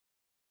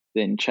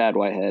then Chad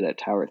Whitehead at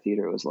Tower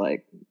Theater was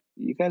like,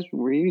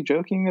 were you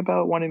joking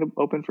about wanting to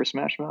open for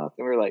Smash Mouth?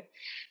 And we were like,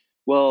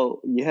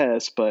 well,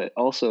 yes, but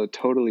also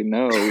totally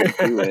no, we'd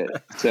do it.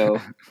 So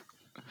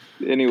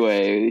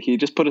anyway, he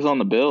just put us on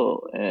the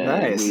bill, and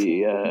Nice.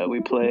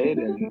 we played,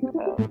 and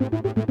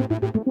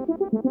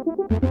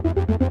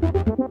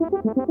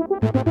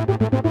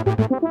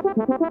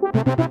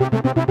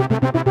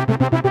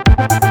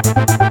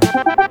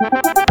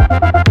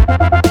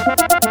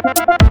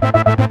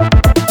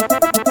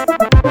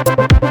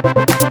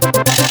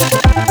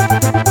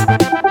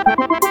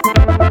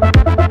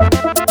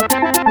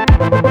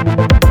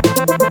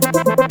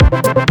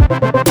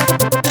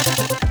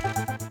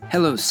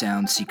Hello,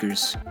 Sound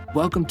Seekers.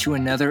 Welcome to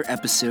another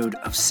episode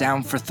of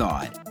Sound for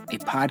Thought, a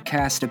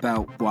podcast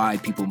about why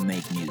people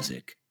make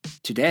music.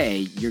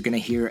 Today, you're going to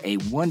hear a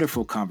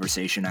wonderful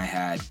conversation I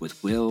had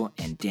with Will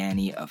and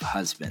Danny of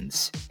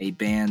Husbands, a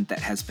band that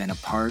has been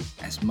apart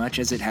as much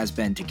as it has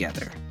been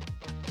together.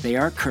 They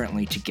are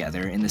currently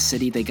together in the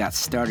city they got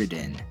started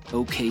in,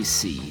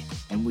 OKC,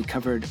 and we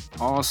covered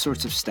all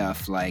sorts of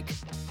stuff like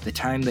the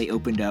time they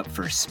opened up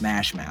for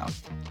Smash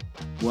Mouth,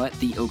 what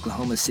the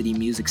Oklahoma City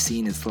music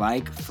scene is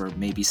like for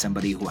maybe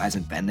somebody who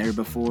hasn't been there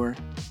before,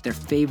 their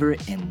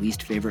favorite and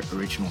least favorite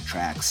original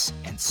tracks,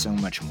 and so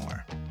much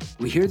more.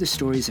 We hear the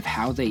stories of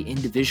how they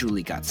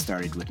individually got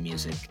started with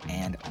music,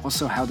 and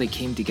also how they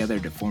came together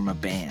to form a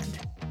band.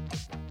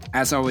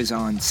 As always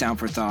on Sound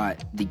for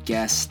Thought, the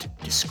guest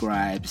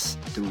describes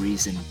the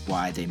reason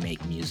why they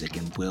make music,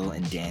 and Will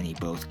and Danny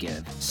both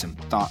give some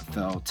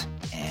thoughtfelt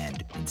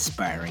and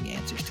inspiring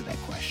answers to that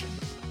question.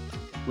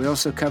 We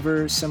also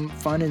cover some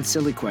fun and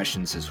silly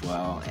questions as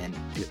well, and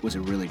it was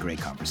a really great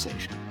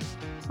conversation.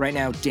 Right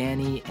now,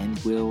 Danny and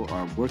Will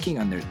are working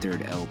on their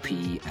third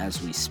LP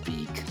as we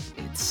speak.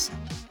 It's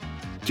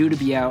due to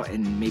be out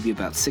in maybe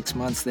about 6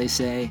 months, they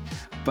say,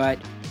 but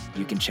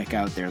you can check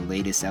out their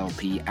latest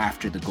LP,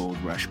 After the Gold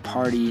Rush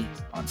Party,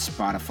 on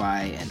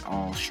Spotify and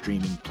all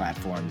streaming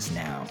platforms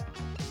now,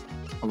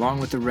 along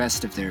with the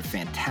rest of their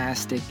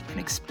fantastic and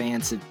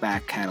expansive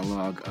back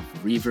catalog of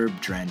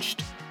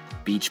reverb-drenched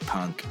beach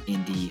punk,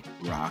 indie,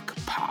 rock,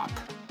 pop.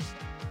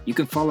 You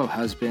can follow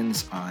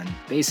Husbands on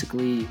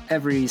basically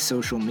every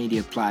social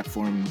media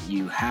platform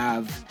you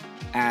have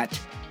at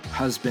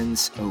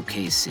Husbands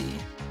OKC.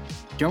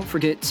 Don't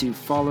forget to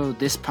follow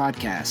this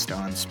podcast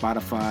on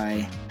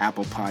Spotify,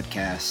 Apple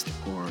Podcast,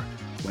 or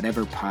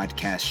whatever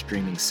podcast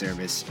streaming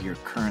service you're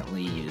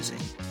currently using.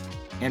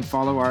 And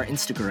follow our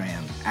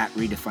Instagram at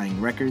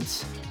Redefining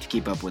Records to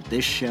keep up with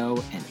this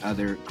show and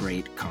other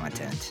great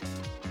content.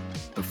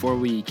 Before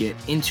we get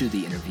into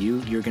the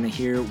interview, you're going to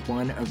hear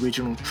one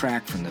original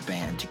track from the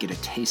band to get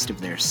a taste of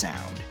their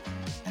sound.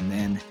 And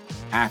then,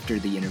 after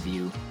the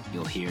interview,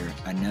 you'll hear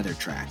another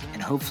track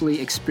and hopefully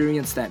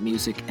experience that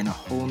music in a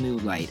whole new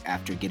light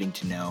after getting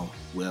to know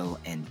Will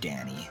and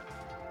Danny.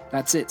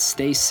 That's it.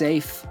 Stay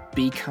safe,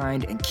 be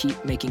kind, and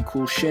keep making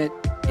cool shit.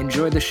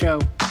 Enjoy the show.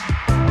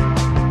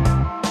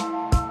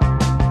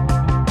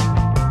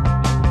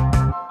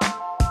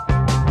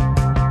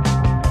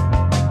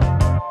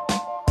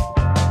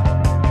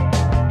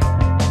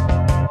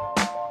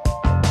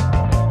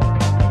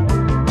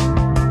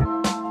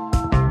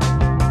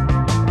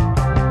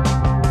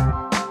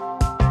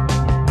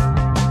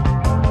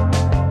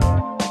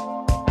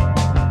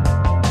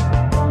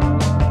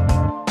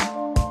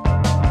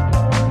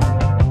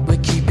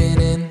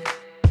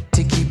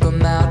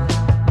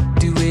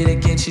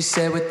 She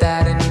said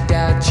without any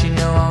doubt, you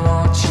know I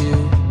want you.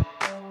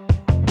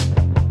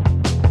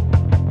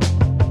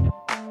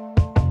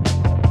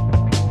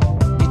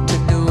 You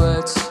took the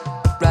words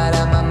right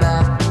out my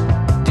mouth.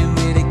 Do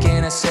it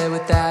again, I said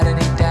without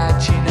any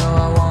doubt, you know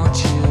I want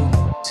you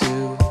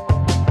to.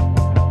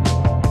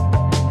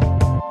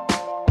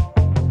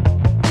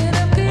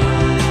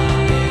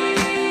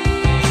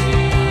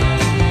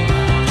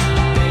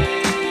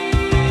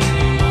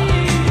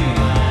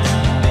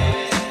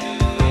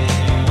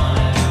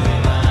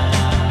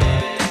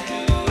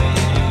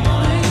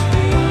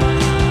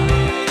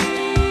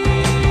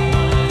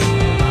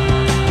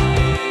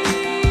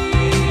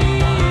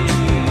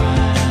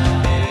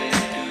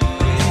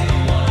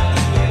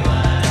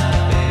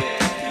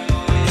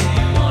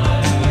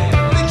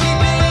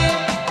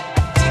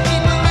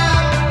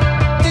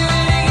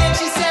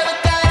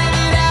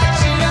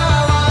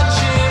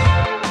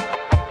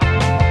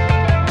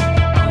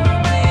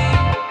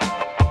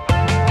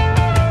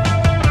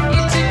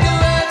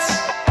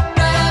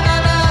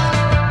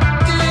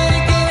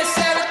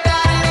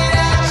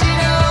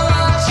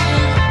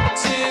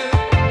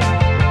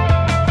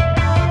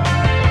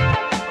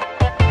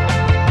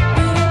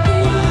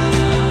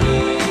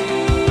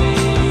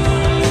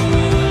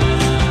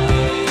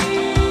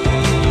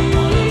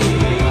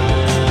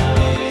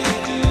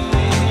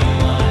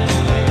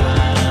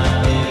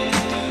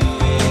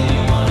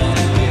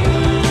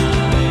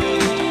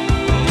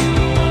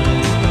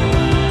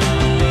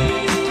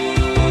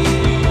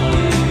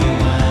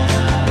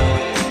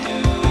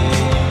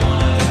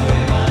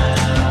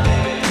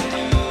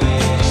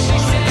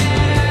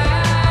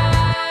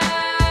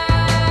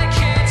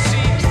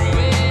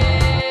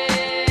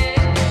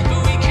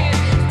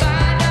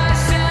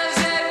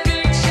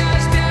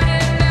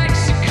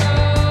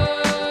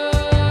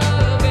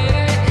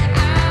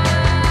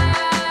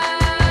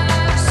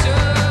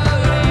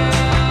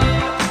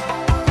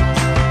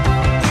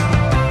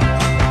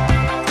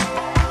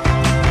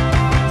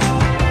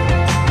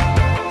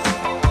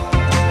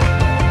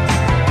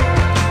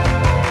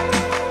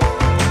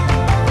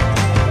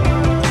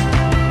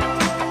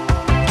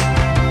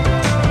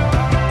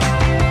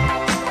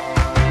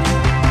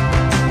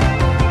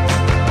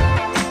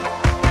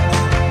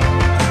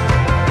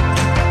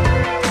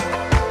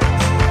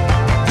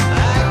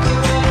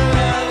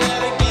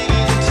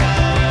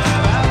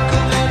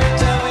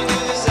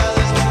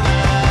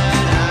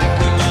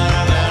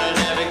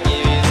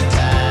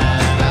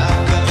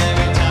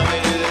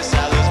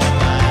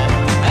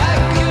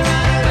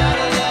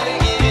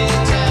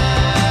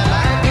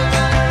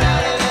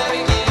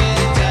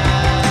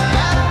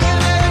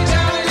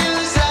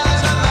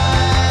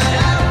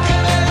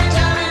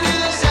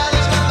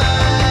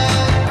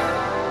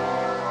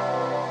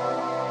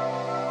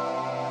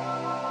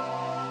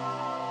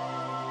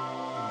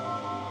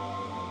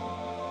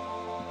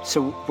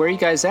 So where are you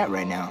guys at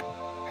right now?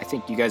 I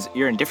think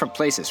you're in different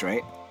places,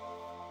 right?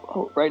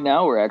 Oh, right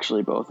now we're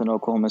actually both in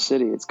Oklahoma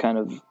City. It's kind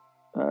of,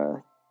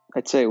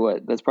 I'd say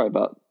we're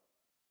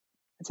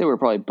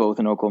probably both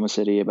in Oklahoma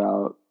City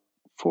about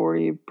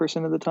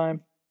 40% of the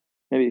time,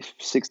 maybe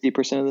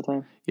 60% of the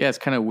time. Yeah, it's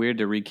kind of weird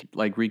to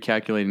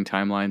recalculating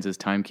timelines as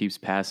time keeps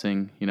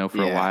passing. You know,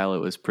 for a while it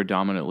was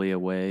predominantly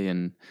away,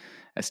 and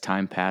as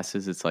time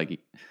passes, it's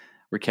like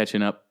we're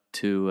catching up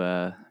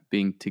to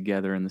being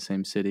together in the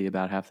same city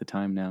about half the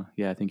time now.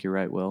 Yeah, I think you're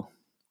right, Will.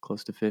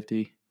 Close to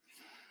 50.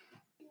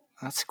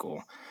 That's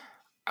cool.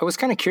 I was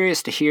kind of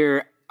curious to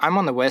hear, I'm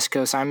on the West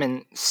Coast. I'm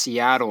in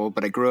Seattle,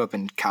 but I grew up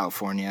in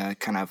California,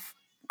 kind of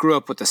grew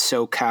up with the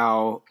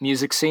SoCal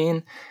music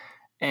scene,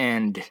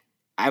 and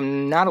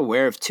I'm not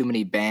aware of too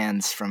many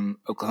bands from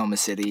Oklahoma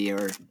City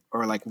or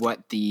like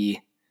what the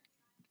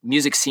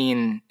music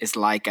scene is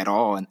like at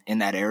all in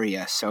that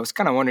area. So I was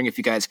kind of wondering if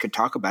you guys could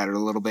talk about it a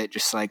little bit,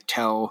 just like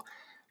tell.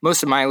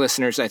 Most of my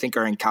listeners, I think,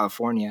 are in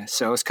California.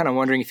 So I was kind of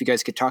wondering if you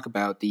guys could talk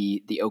about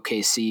the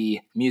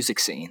OKC music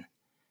scene.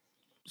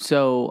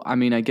 So, I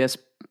mean, I guess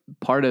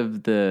part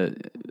of the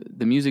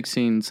music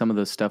scene, some of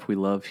the stuff we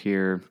love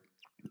here,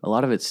 a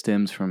lot of it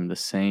stems from the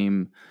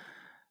same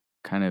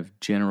kind of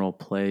general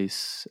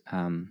place.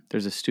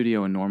 There's a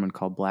studio in Norman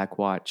called Black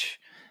Watch.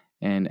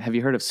 And have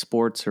you heard of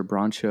Sports or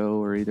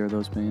Broncho or either of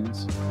those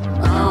bands?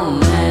 Oh,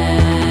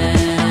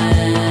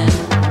 man.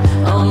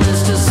 Oh,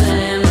 Mr.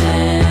 Sandman.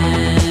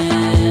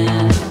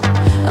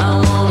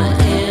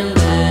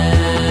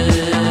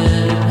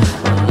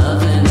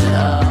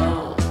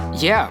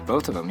 Yeah,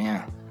 both of them,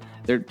 yeah.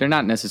 They're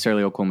not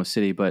necessarily Oklahoma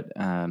City, but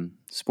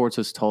Sports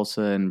is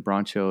Tulsa and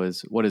Broncho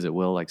is, what is it,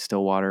 Will? Like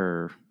Stillwater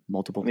or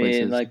multiple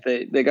places? Like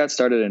they got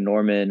started in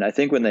Norman. I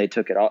think when they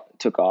took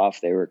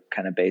off, they were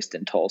kind of based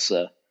in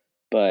Tulsa,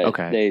 but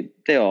they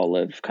all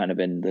live kind of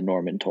in the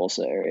Norman,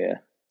 Tulsa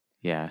area.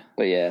 Yeah.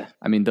 But yeah.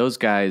 I mean, those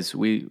guys,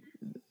 we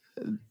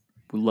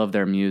love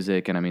their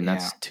music, and I mean,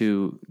 that's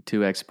two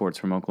exports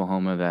from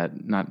Oklahoma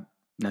that not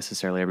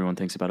necessarily everyone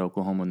thinks about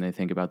Oklahoma when they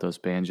think about those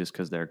bands, just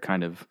because they're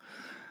kind of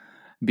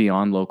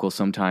beyond local.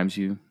 Sometimes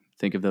you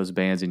think of those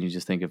bands and you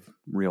just think of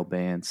real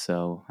bands.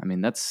 So, I mean,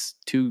 that's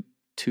two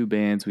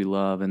bands we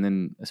love. And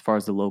then as far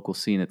as the local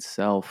scene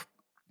itself,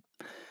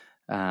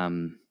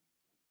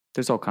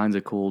 there's all kinds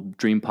of cool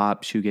dream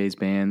pop shoegaze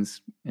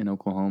bands in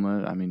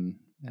Oklahoma. I mean,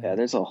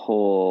 there's a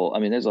whole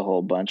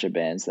bunch of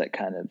bands that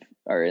kind of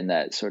are in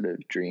that sort of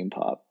dream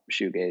pop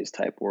shoegaze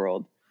type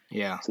world.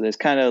 Yeah. So there's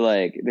kind of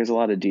there's a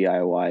lot of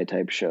DIY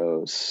type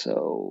shows.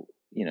 So,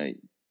 you know,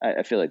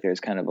 I feel like there's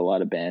kind of a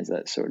lot of bands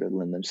that sort of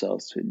lend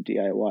themselves to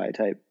DIY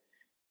type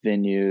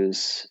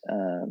venues.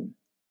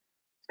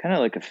 Kind of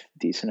like a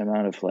decent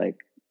amount of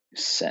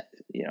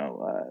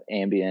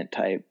ambient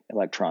type,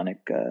 electronic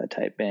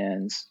type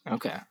bands.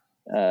 Okay.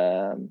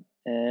 And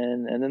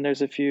then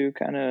there's a few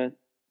kind of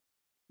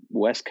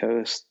West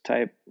Coast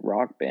type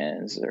rock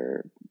bands,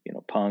 or, you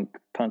know, punk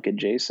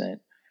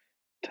adjacent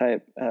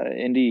type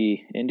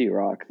indie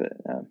rock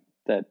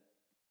that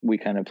we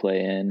kind of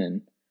play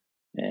in,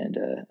 and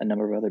a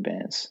number of other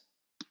bands.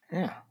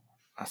 Yeah,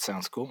 that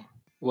sounds cool.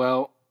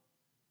 Well,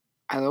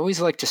 I always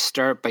like to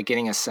start by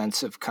getting a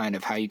sense of kind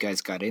of how you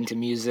guys got into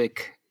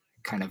music,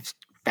 kind of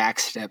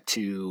backstep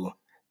to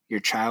your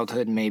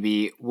childhood.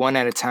 Maybe one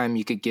at a time,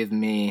 you could give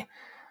me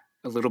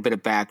a little bit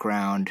of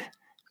background,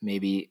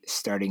 maybe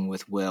starting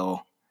with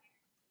Will.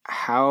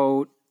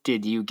 How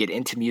did you get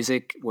into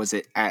music? Was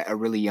it at a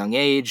really young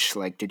age?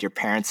 Like, did your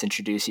parents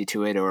introduce you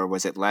to it, or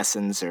was it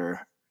lessons,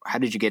 or how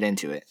did you get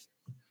into it?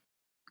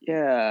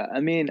 Yeah,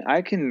 I mean,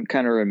 I can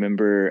kind of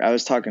remember, I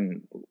was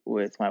talking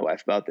with my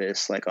wife about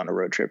this, like on a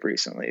road trip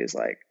recently, is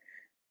like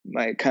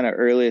my kind of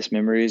earliest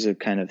memories of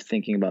kind of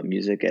thinking about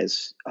music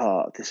as,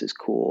 oh, this is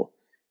cool,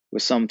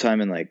 was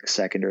sometime in like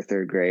second or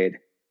third grade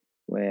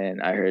when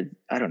I heard,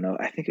 I don't know,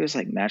 I think it was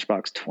like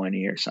Matchbox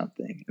 20 or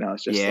something. And I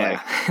was just like,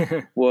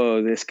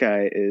 whoa, this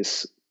guy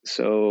is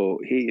so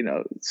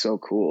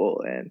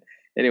cool. And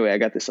anyway, I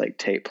got this like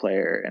tape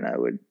player, and I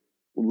would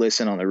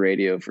listen on the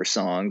radio for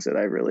songs that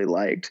I really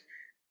liked.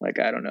 Like,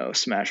 I don't know,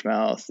 Smash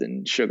Mouth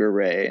and Sugar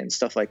Ray and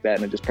stuff like that,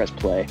 and I just press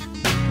play.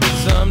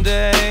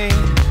 Someday,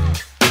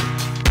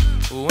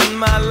 when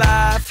my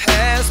life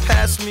has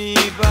passed me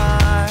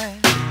by,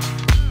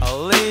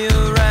 I'll lay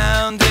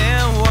around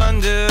and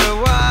wonder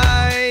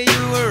why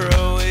you were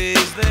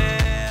always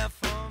there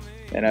for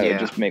me. And I would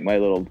just make my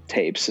little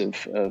tapes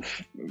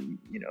of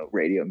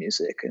radio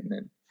music. And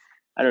then,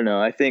 I don't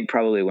know, I think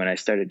probably when I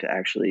started to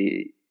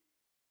actually,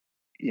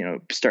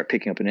 start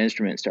picking up an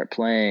instrument and start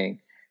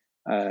playing,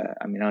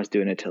 I was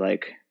doing it to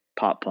like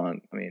pop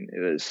punk. I mean, it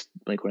was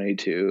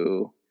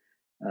Blink-182,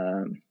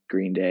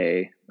 Green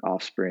Day,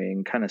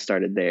 Offspring, kind of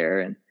started there.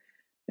 And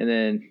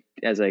then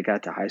as I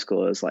got to high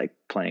school, I was like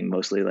playing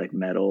mostly like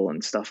metal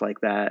and stuff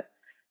like that.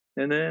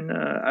 And then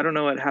I don't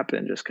know what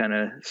happened, just kind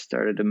of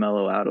started to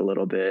mellow out a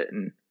little bit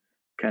and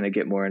kind of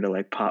get more into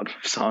like pop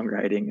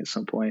songwriting at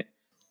some point.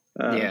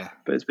 But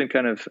it's been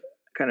kind of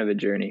a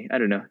journey. I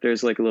don't know.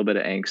 There's like a little bit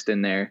of angst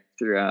in there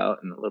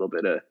throughout, and a little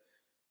bit of,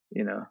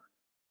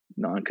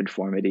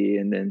 nonconformity,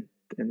 and then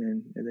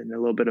a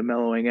little bit of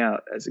mellowing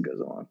out as it goes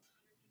along.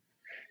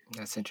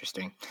 That's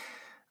interesting.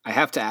 I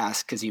have to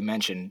ask, because you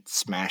mentioned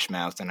Smash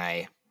Mouth, and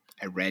I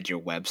read your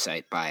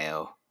website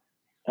bio.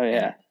 Oh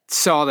yeah,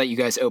 saw that you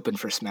guys opened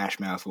for Smash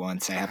Mouth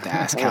once. I have to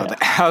ask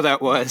how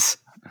that was.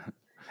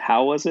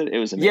 How was it? It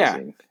was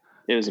amazing. Yeah.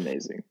 It was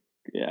amazing.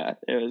 Yeah,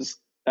 it was.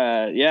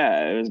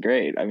 It was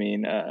great. I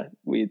mean, I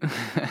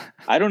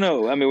don't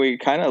know. I mean, we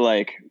kind of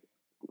like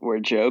were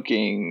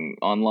joking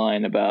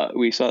online about,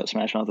 we saw that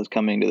Smash Mouth was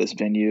coming to this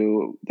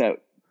venue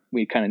that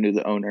we kind of knew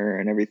the owner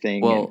and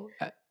everything. Well,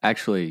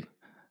 actually,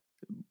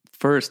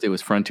 first it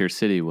was Frontier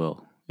City,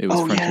 Will. It was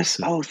Frontier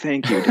City. Oh,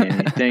 thank you,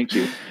 Danny. Thank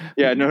you.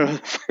 Yeah, no,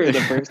 for the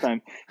first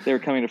time they were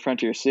coming to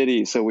Frontier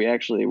City, so we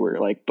actually were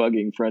like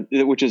bugging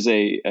which is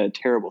a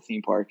terrible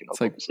theme park. It's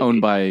like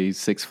owned by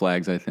Six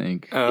Flags, I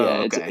think. Oh, yeah,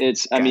 okay.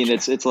 It's. I mean,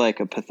 it's like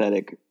a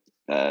pathetic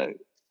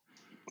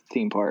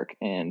theme park.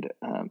 And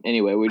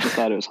anyway, we just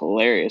thought it was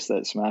hilarious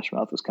that Smash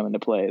Mouth was coming to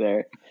play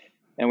there,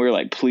 and we were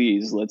like,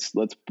 please, let's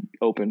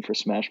open for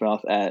Smash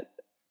Mouth at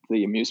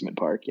the amusement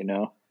park, you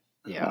know.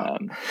 Yeah.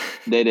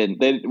 They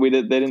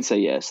didn't say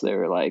yes. They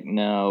were like,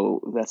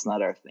 no, that's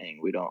not our thing.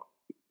 We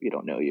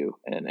don't know you.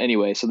 And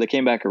anyway, so they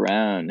came back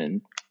around,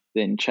 and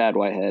then Chad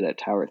Whitehead at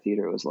Tower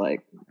Theater was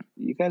like,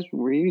 you guys,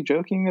 were you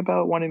joking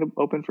about wanting to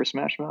open for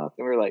Smash Mouth?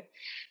 And we were like,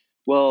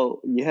 well,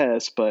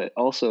 yes, but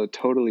also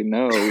totally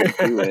no, we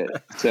do it.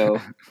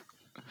 So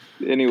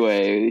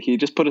anyway, he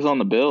just put us on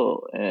the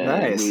bill, and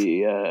nice.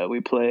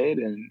 we played,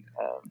 and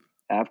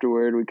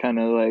afterward we kind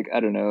of like,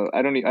 I don't know,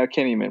 I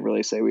can't even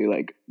really say we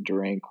like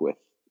drank with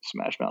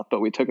Smash Mouth,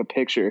 but we took a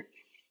picture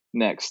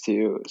next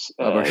to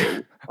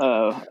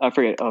I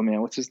forget, oh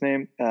man, what's his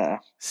name?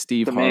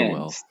 Steve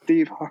Harwell.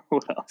 Steve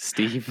Harwell.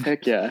 Steve.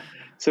 Heck yeah.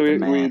 So we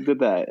did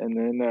that, and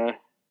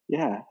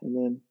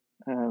then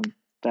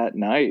that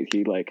night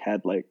he like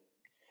had like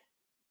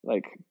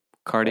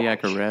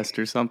cardiac arrest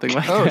or something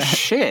like that. Oh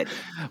shit.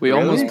 We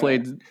almost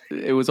played,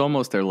 it was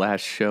almost their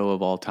last show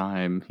of all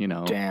time, you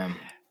know. Damn.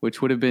 Which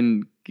would have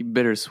been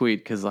bittersweet,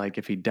 because like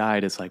if he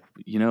died, it's like,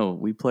 you know,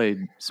 we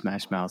played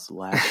Smash Mouth's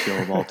last show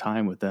of all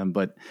time with them,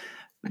 but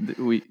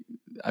we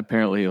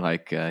apparently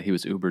like he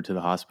was Ubered to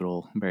the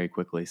hospital very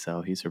quickly,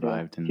 so he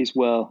survived. And he's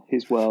well,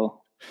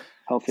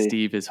 healthy.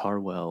 Steve is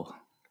Harwell.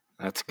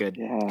 That's good.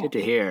 Yeah. Good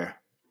to hear.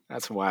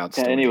 That's a wild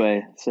yeah, story.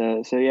 Anyway,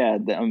 so yeah,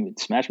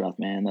 Smash Mouth,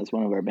 man, that's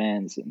one of our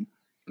bands, and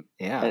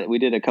yeah, we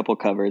did a couple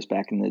covers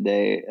back in the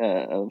day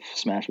of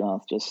Smash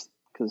Mouth just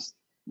because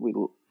we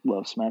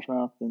love Smash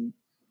Mouth. And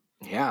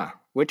yeah,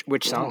 which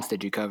songs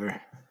did you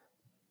cover?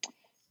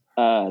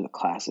 The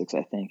classics,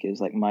 I think,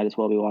 is like "Might As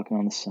Well Be Walking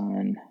on the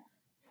Sun,"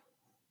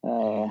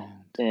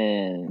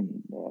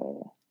 and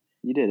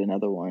you did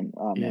another one.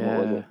 Oh man,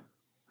 what was it?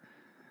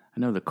 I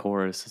know the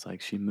chorus is like,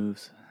 she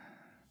moves.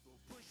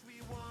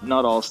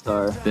 Not All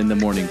Star. Then the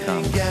morning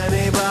comes.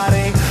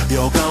 Anybody,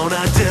 you're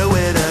gonna do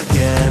it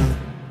again.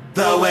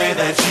 The way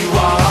that you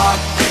walk,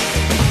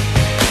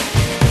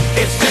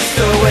 it's just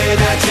the way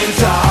that you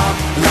talk,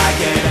 like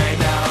it ain't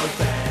no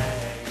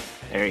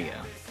thing. There you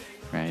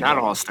go. Right. Not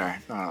All Star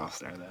though.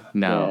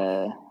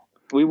 No.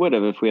 We would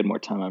have if we had more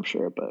time, I'm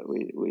sure, but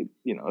we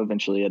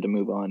eventually had to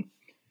move on.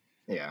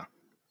 Yeah.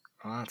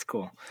 Well, that's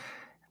cool.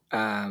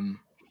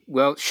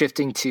 Well,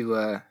 shifting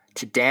to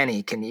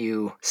Danny,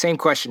 same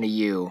question to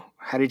you.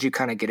 How did you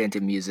kind of get into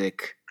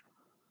music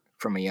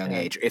from a young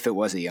age, if it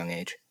was a young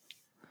age?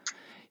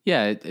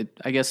 Yeah,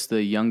 I guess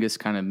the youngest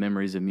kind of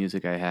memories of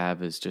music I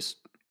have is just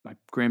my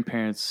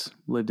grandparents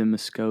lived in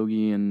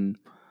Muskogee, and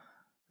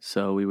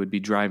so we would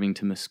be driving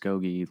to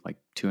Muskogee like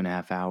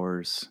 2.5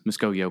 hours,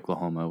 Muskogee,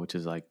 Oklahoma, which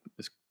is like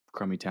this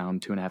crummy town,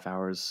 2.5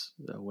 hours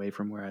away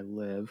from where I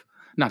live.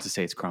 Not to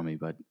say it's crummy,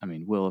 but I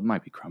mean, it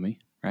might be crummy,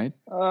 right?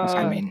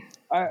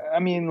 I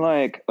mean,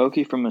 like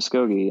Okie from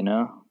Muskogee, you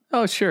know?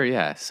 Oh, sure,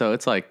 yeah. So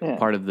it's like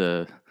part of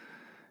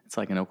it's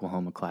like an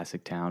Oklahoma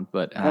classic town,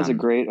 but it has a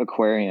great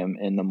aquarium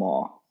in the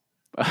mall.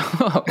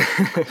 Oh,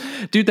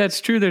 dude,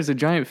 that's true. There's a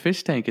giant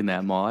fish tank in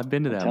that mall. I've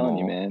been to that mall.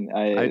 I'm telling you,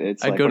 man.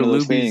 I'd go to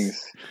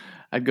Luby's.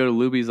 I'd go to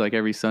Luby's like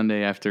every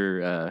Sunday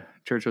after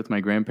church with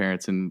my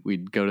grandparents, and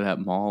we'd go to that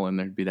mall, and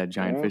there'd be that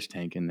giant fish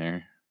tank in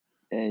there.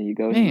 And you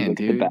go, you look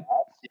at the bass,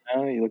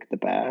 you look at the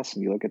bass,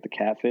 and you look at the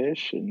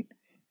catfish, and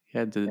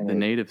the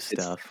native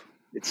stuff.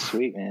 It's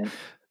sweet, man.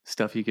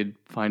 Stuff you could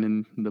find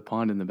in the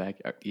pond in the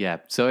backyard. Yeah.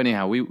 So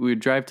anyhow, we would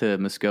drive to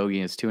Muskogee,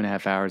 and it's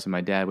 2.5 hours, and my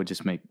dad would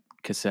just make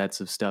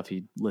cassettes of stuff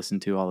he'd listen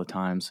to all the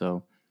time.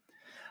 So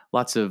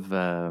lots of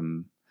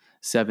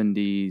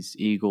 70s,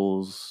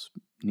 Eagles,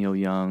 Neil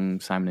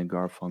Young, Simon and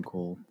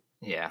Garfunkel,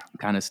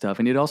 kind of stuff.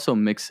 And he'd also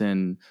mix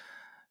in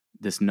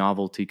this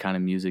novelty kind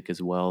of music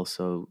as well.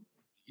 So,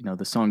 you know,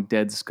 the song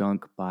Dead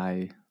Skunk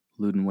by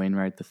Loudon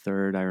Wainwright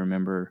III, I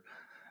remember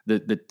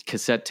the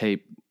cassette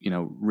tape, you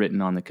know,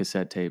 written on the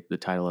cassette tape, the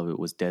title of it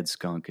was Dead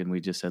Skunk, and we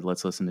just said,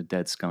 let's listen to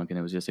Dead Skunk, and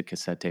it was just a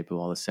cassette tape of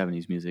all the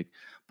 70s music,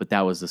 but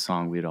that was the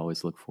song we'd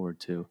always look forward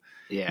to.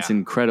 Yeah. It's an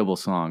incredible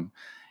song.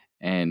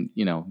 And,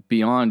 you know,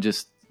 beyond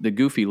just the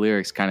goofy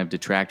lyrics kind of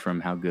detract from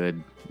how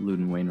good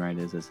Loudon Wainwright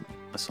is as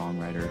a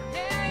songwriter.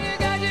 Yeah, you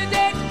got your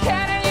dead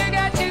cat and you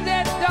got your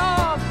dead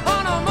dog.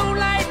 On a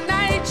moonlight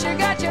night, you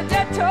got your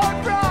dead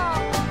toad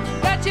frog.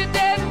 Got your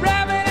dead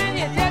rabbit and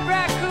your dead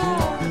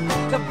raccoon.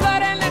 The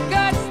blood and the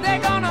guts, they're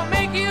gonna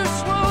make you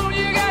swoon.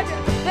 You got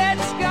your dead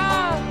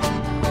skunk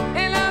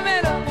in the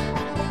middle.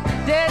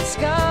 Dead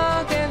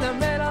skunk in the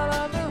middle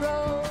of the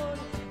road.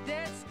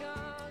 Dead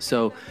skunk.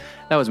 So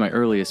that was my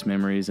earliest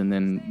memories, and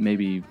then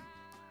maybe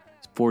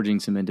forging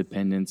some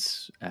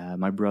independence.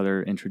 My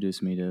brother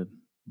introduced me to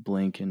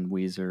Blink and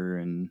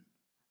Weezer and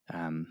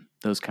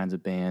those kinds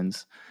of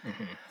bands.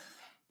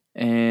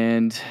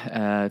 And,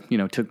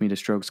 took me to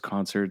Strokes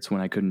concerts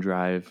when I couldn't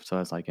drive. So I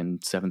was like in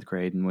 7th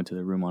grade and went to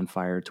the Room on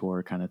Fire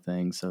tour kind of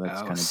thing. So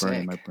that's kind of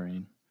burning my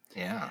brain.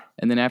 Yeah.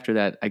 And then after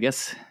that, I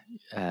guess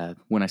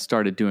when I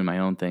started doing my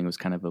own thing, it was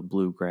kind of a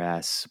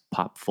bluegrass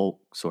pop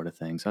folk sort of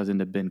thing. So I was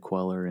into Ben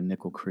Queller and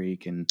Nickel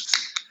Creek and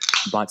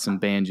bought some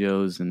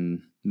banjos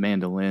and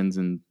mandolins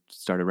and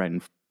started writing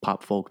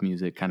pop folk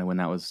music kind of when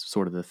that was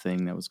sort of the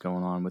thing that was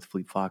going on with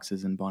Fleet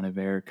Foxes and Bon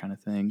Iver kind of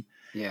thing.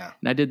 Yeah.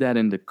 And I did that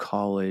into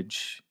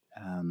college,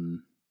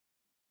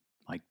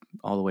 like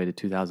all the way to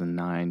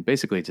 2009.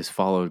 Basically, it just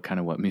followed kind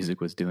of what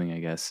music was doing, I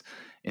guess,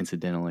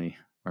 incidentally,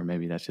 or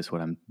maybe that's just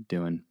what I'm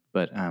doing.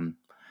 But, and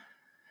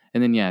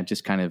then, yeah,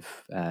 just kind of,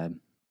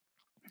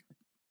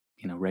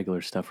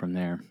 regular stuff from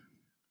there.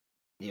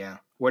 Yeah.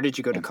 Where did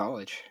you go to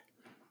college?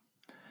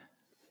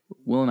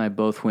 Will and I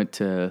both went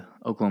to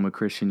Oklahoma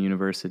Christian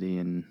University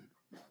in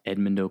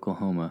Edmond,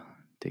 Oklahoma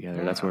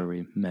together. That's where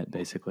we met,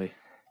 basically.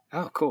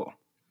 Oh, cool.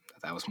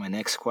 That was my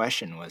next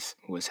question was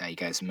how you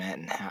guys met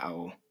and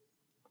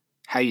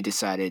how you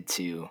decided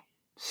to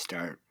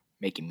start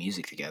making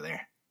music together.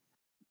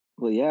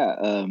 Well,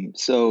 yeah.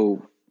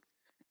 So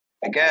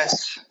I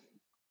guess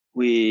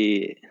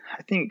I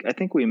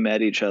think we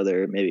met each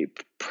other maybe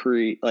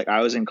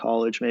I was in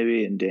college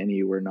maybe, and Danny,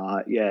 you were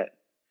not yet.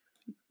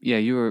 Yeah,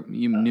 you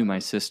knew my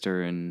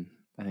sister, and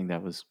I think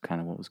that was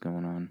kind of what was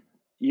going on.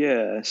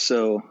 Yeah.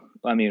 So,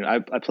 I mean, I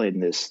played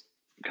in this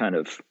kind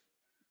of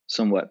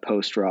somewhat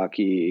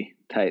post-rocky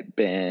type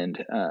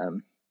band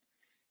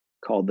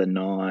called The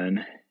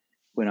Non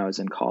when I was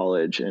in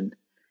college, and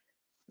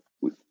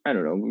I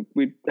don't know,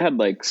 we had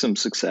like some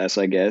success,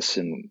 I guess,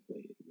 and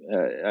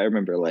I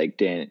remember like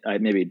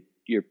maybe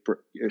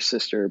your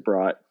sister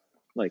brought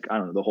like, I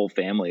don't know, the whole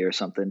family or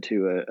something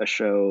to a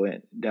show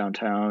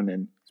downtown,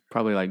 and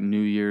probably like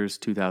New Year's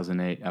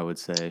 2008, I would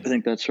say. I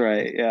think that's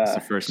right. Yeah, it's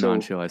the first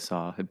non-show I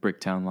saw at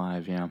Bricktown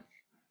Live. Yeah.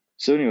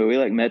 So anyway, we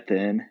like met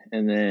then,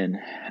 and then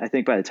I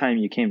think by the time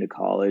you came to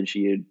college,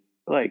 you'd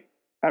like,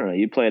 I don't know,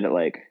 you played at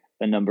like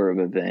a number of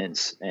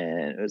events,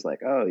 and it was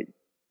like, oh,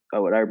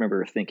 what I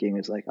remember thinking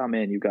is like, oh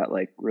man, you've got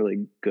like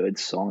really good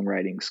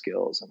songwriting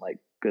skills and like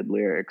good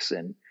lyrics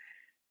and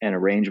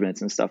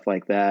arrangements and stuff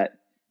like that.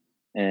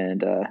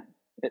 And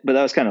but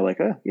that was kind of like,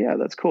 oh yeah,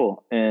 that's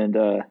cool. And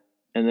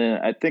then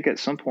I think at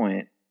some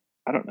point,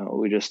 I don't know,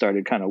 we just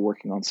started kind of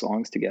working on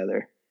songs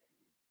together.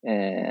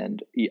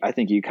 And I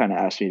think you kind of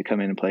asked me to come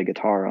in and play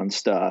guitar on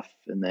stuff.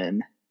 And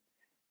then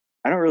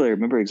I don't really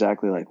remember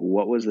exactly like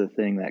what was the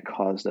thing that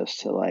caused us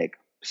to like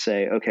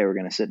say, okay, we're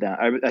going to sit down.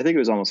 I think it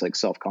was almost like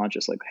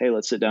self-conscious, like, hey,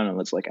 let's sit down and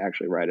let's like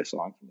actually write a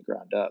song from the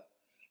ground up.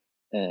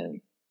 And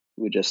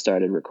we just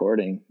started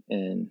recording.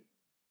 And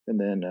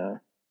then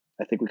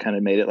I think we kind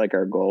of made it like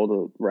our goal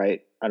to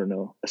write, I don't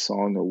know, a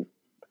song.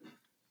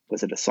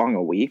 Was it a song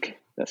a week?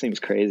 That seems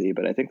crazy,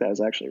 but I think that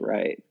was actually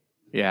right.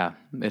 Yeah,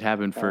 it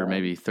happened for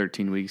maybe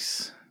 13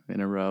 weeks in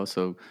a row.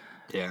 So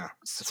yeah,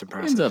 that's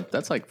impressive.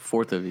 That's like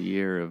fourth of a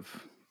year of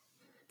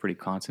pretty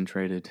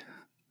concentrated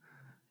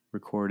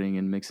recording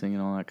and mixing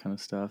and all that kind of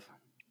stuff.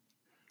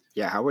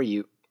 Yeah, how were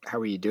you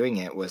doing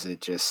it? Was it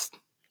just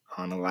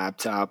on a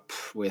laptop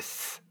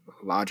with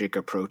Logic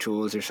or Pro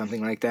Tools or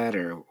something like that,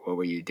 or what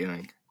were you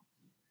doing?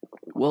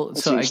 Well,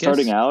 so I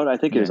starting out, I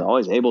think it was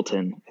always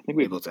Ableton. I think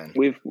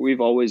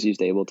we've always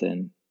used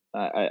Ableton.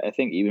 I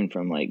think even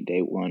from like day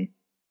one.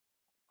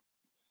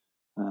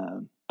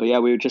 But yeah,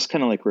 we would just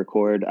kind of like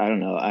record. I don't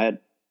know. I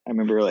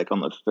remember like on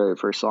the very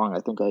first song, I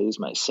think I used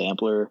my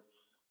sampler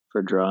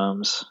for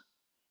drums,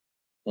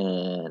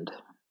 and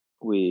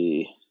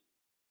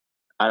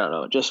I don't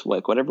know, just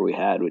like whatever we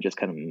had, we just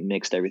kind of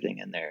mixed everything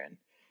in there. And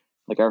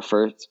like our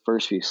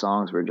first few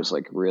songs were just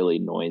like really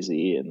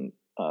noisy and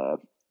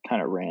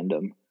kind of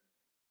random.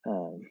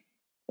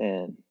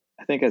 And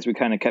I think as we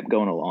kind of kept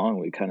going along,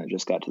 we kind of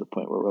just got to the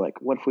point where we're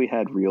like, what if we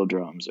had real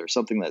drums or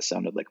something that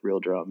sounded like real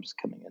drums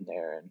coming in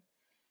there? And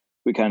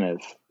we kind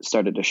of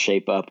started to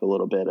shape up a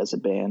little bit as a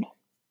band.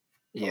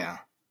 Yeah.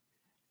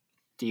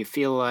 Do you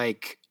feel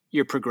like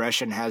your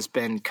progression has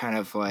been kind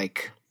of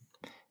like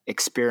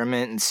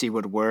experiment and see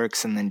what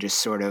works and then just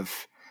sort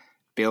of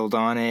build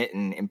on it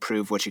and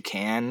improve what you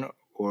can?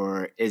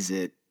 Or is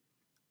it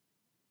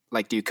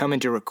like, do you come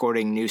into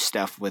recording new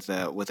stuff with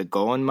a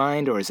goal in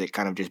mind, or is it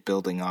kind of just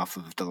building off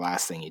of the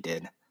last thing you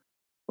did?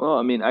 Well,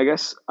 I mean, I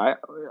guess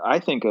I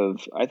think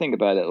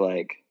about it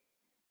like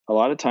a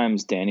lot of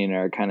times Danny and I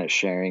are kind of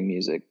sharing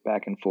music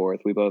back and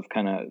forth. We both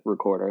kind of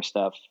record our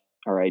stuff,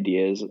 our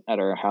ideas at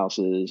our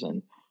houses,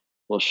 and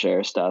we'll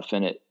share stuff.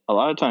 And a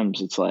lot of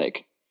times it's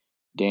like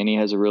Danny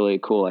has a really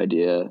cool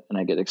idea and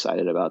I get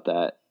excited about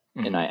that.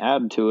 Mm-hmm. And I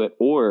add to it,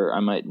 or I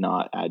might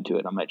not add to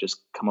it. I might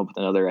just come up with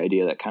another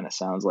idea that kind of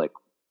sounds like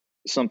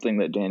something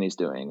that Danny's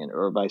doing,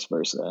 or vice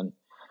versa. And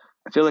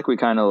I feel like we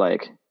kind of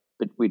like,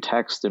 we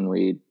text and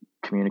we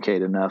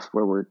communicate enough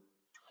where we're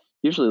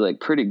usually like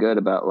pretty good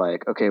about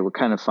like, okay, we're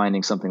kind of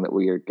finding something that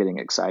we are getting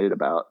excited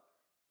about.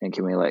 And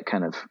can we like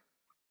kind of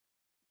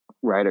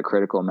write a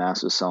critical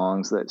mass of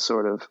songs that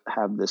sort of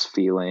have this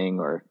feeling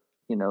or,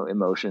 you know,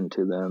 emotion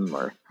to them,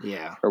 or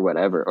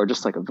whatever, or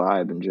just like a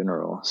vibe in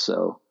general.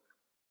 So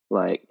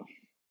like,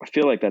 I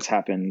feel like that's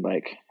happened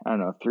like, I don't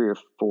know, 3 or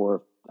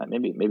 4,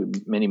 maybe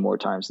many more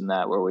times than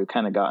that, where we've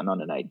kind of gotten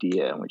on an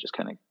idea and we just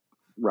kind of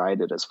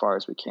ride it as far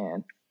as we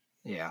can.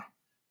 Yeah.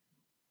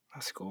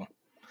 That's cool.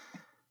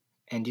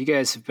 And you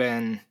guys have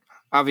been,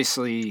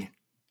 obviously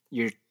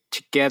you're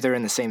together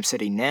in the same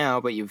city now,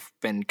 but you've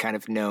been kind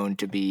of known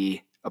to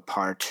be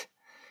apart,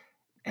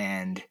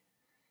 and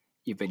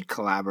you've been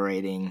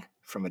collaborating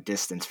from a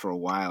distance for a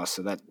while.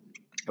 So that,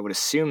 I would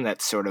assume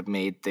that sort of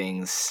made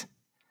things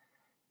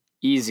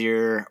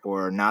easier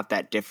or not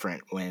that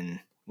different when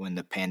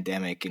the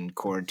pandemic and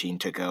quarantine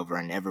took over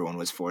and everyone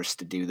was forced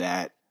to do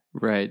that.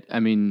 Right. I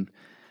mean,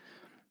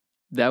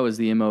 that was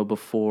the MO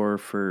before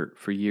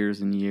for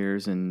years and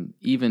years. And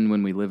even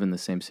when we live in the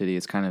same city,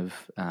 it's kind of,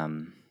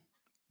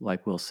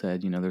 like Will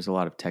said, you know, there's a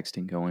lot of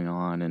texting going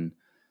on, and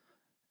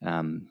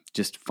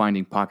just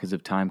finding pockets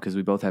of time, because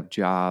we both have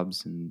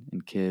jobs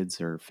and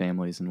kids or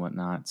families and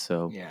whatnot.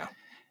 So yeah,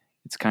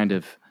 it's kind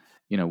of,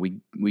 you know,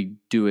 we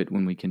do it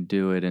when we can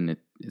do it. And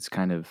it's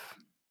kind of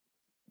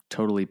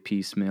totally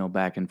piecemeal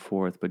back and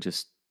forth, but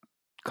just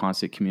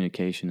constant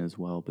communication as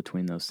well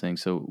between those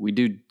things. So we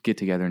do get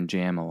together and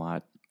jam a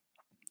lot.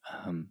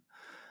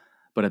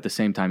 But at the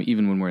same time,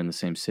 even when we're in the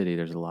same city,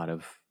 there's a lot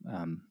of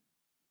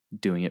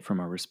doing it from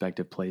our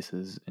respective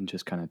places and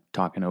just kind of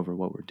talking over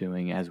what we're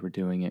doing as we're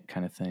doing it,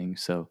 kind of thing.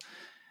 So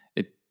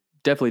it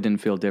definitely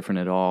didn't feel different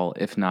at all.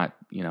 If not,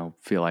 you know,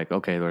 feel like,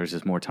 okay, there's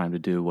just more time to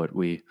do what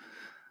we,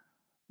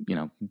 you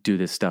know, do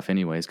this stuff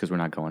anyways, because we're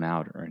not going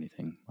out or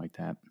anything like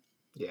that.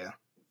 Yeah.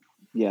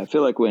 Yeah. I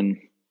feel like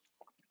when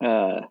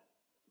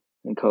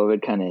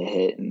COVID kind of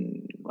hit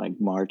in like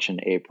March and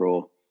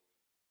April,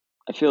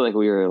 I feel like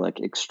we were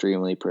like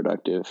extremely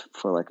productive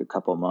for like a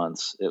couple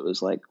months. It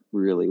was like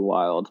really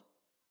wild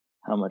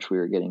how much we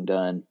were getting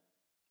done.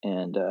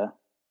 And I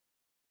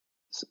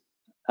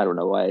don't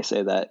know why I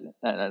say that.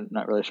 I'm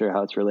not really sure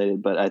how it's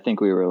related, but I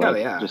think we were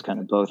like just kind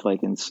of both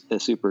like in a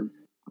super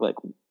like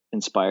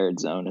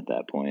inspired zone at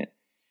that point.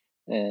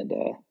 And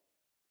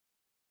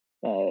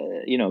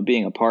you know,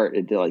 being apart,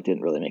 it like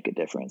didn't really make a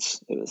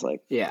difference. It was like,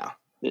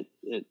 it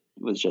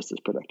was just as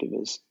productive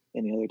as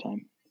any other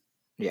time.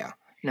 Yeah.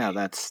 No,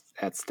 that's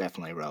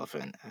definitely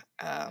relevant.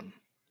 I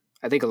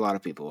think a lot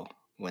of people,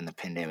 when the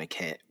pandemic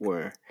hit,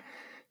 were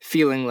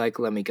feeling like,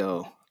 let me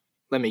go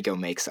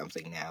make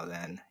something now,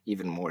 then,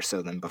 even more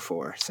so than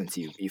before, since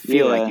you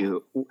feel like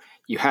you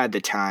had the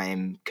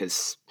time,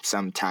 because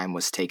some time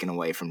was taken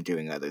away from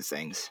doing other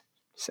things.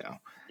 So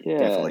yeah,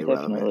 definitely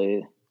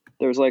relevant.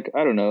 There was like,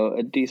 I don't know,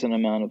 a decent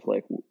amount of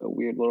like a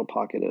weird little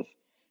pocket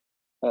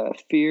of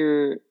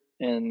fear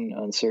and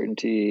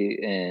uncertainty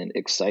and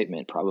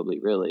excitement, probably.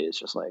 Really, it's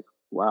just like,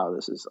 wow,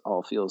 this is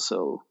all feels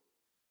so,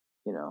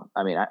 you know,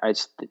 I mean, I'd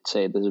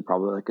say this is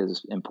probably like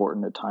as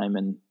important a time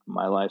in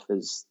my life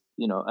as,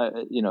 you know,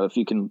 if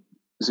you can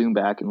zoom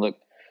back and look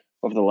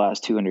over the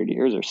last 200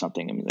 years or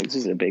something. I mean, this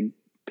is a big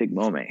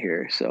moment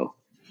here. So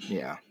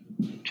yeah,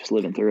 just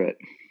living through it.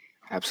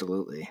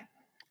 Absolutely.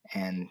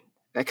 And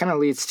that kind of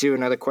leads to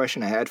another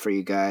question I had for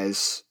you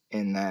guys,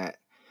 in that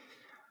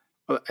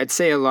I'd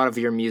say a lot of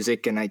your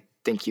music, and I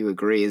think you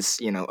agree, is,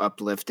 you know,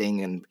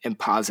 uplifting and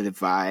positive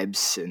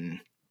vibes.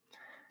 And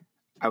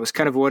I was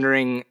kind of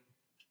wondering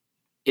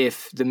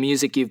if the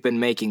music you've been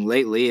making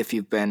lately, I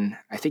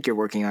think you're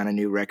working on a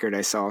new record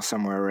I saw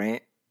somewhere,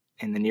 right,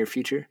 in the near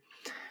future.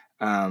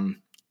 I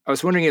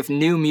was wondering if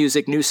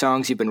new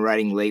songs you've been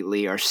writing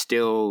lately are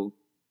still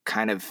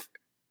kind of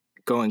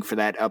going for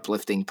that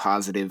uplifting,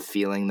 positive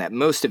feeling that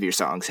most of your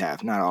songs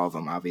have. Not all of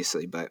them,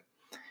 obviously, but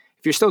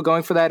if you're still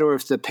going for that, or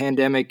if the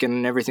pandemic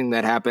and everything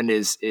that happened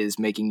is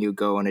making you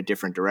go in a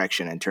different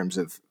direction in terms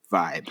of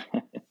vibe.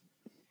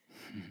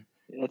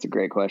 That's a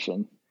great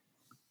question.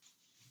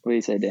 What do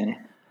you say, Danny?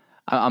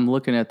 I'm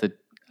looking at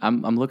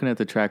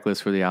the track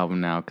list for the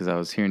album now, because I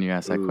was hearing you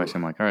ask that question.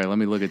 I'm like, all right, let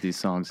me look at these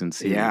songs and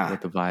see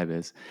what the vibe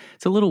is.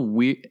 It's a little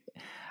weird.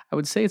 I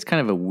would say it's kind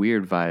of a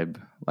weird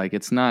vibe. Like,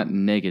 it's not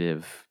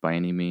negative by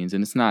any means,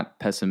 and it's not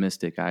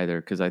pessimistic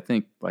either, because I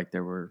think like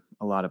there were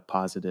a lot of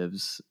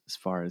positives as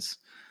far as,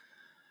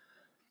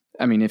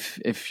 I mean,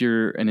 if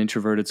you're an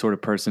introverted sort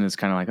of person, it's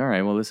kind of like, all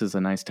right, well, this is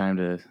a nice time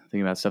to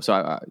think about stuff.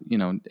 So, you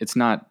know, it's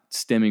not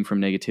stemming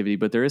from negativity,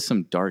 but there is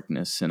some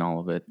darkness in all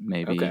of it,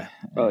 maybe. Okay.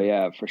 Oh,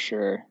 yeah, for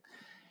sure.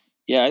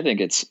 Yeah, I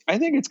think it's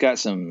got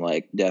some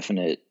like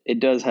definite, it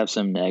does have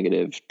some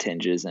negative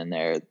tinges in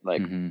there,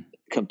 like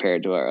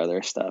compared to our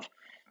other stuff.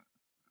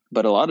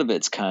 But a lot of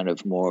it's kind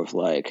of more of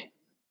like,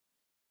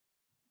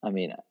 I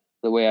mean,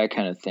 the way I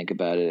kind of think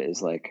about it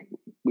is like,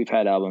 we've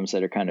had albums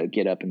that are kind of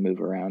get up and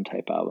move around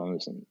type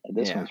albums, and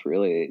this one's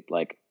really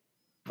like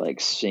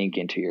sink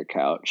into your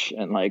couch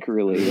and like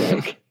really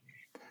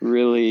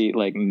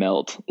like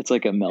melt. It's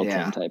like a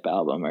melting type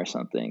album or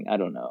something. I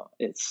don't know.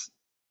 It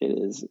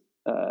is.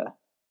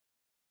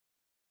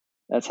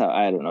 That's how,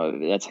 I don't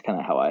know. That's kind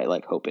of how I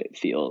like hope it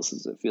feels.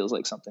 Is it feels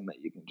like something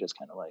that you can just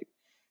kind of like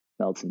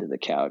melt into the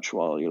couch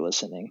while you're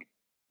listening.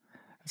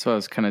 That's what I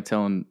was kind of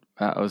telling.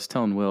 I was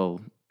telling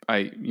Will.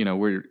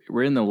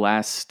 We're in the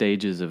last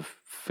stages of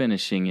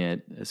finishing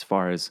it as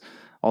far as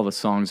all the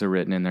songs are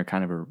written, and they're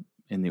kind of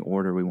in the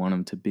order we want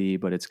them to be.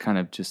 But it's kind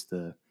of just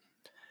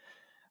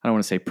I don't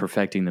want to say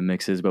perfecting the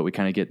mixes, but we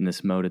kind of get in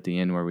this mode at the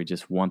end where we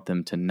just want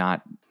them to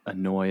not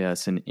annoy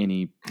us in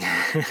any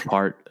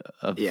part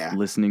of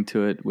listening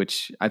to it,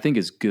 which I think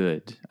is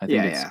good. I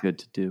think it's good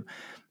to do.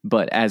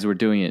 But as we're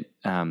doing it,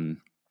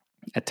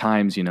 at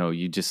times,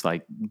 you just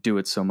like do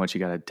it so much, you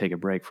got to take a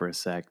break for a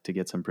sec to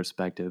get some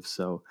perspective.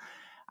 So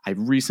I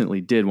recently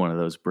did one of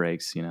those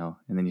breaks, and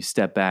then you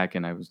step back,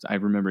 and I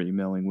remember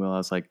emailing Will. I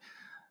was like,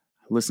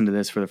 I listened to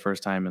this for the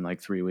first time in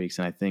like 3 weeks,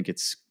 and I think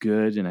it's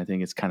good, and I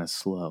think it's kind of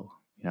slow.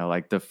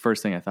 Like the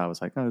first thing I thought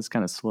was like, oh, it's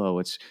kind of slow,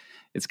 which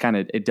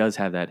it does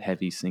have that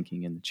heavy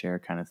sinking in the chair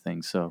kind of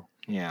thing. So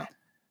yeah,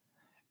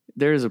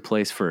 there is a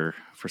place for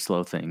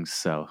slow things.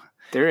 So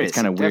there is. It's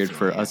kind of weird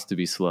for us to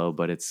be slow,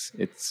 but it's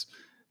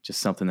just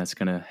something that's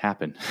going to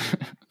happen.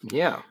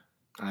 Yeah.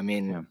 I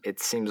mean, it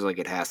seems like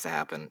it has to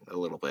happen a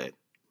little bit.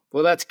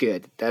 Well, that's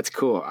good. That's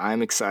cool.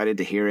 I'm excited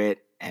to hear it.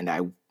 And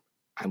I'm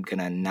going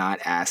to not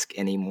ask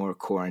any more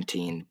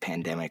quarantine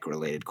pandemic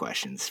related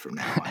questions from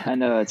now on. I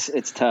know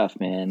it's tough,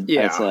 man.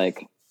 Yeah. It's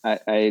like,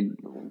 I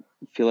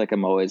feel like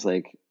I'm always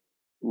like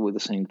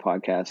listening to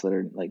podcasts that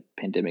are like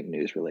pandemic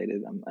news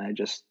related. I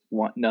just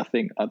want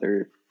nothing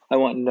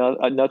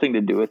nothing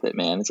to do with it,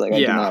 man. It's like, I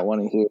do not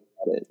want to hear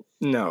about it.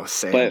 No,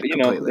 same. But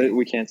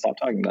we can't stop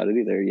talking about it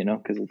either,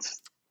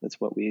 because that's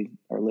what we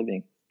are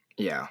living.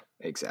 Yeah,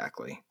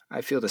 exactly.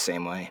 I feel the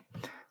same way.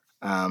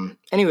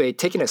 Anyway,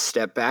 taking a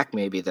step back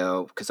maybe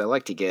though, because I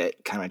like to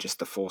get kind of just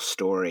the full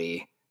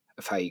story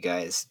of how you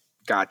guys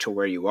got to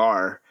where you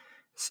are.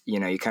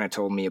 You kind of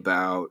told me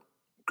about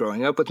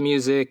growing up with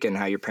music and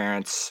how your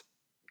parents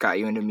got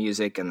you into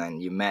music, and then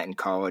you met in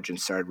college and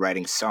started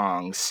writing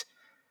songs.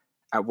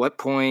 At what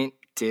point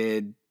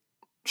did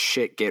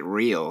shit get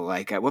real?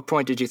 Like, at what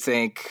point did you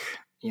think,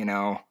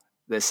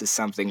 this is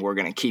something we're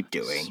going to keep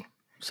doing?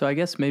 So I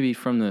guess maybe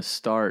from the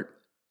start,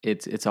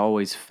 it's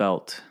always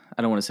felt,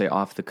 I don't want to say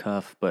off the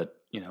cuff, but,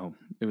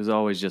 it was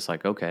always just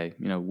like, okay,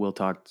 Will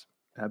talked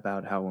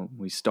about how when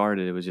we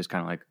started, it was just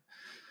kind of like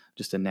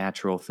just a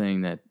natural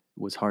thing that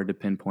was hard to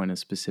pinpoint a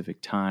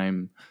specific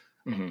time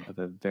of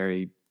a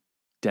very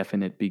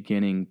definite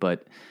beginning,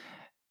 but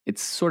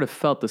it's sort of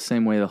felt the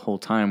same way the whole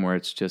time, where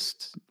it's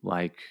just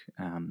like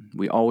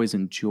we always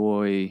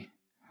enjoy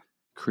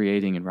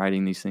creating and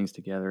writing these things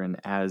together. And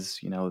as,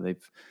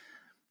 they've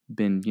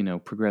been,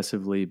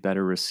 progressively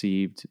better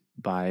received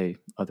by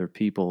other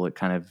people, it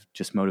kind of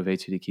just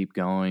motivates you to keep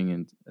going,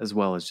 and as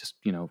well as just,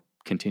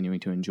 continuing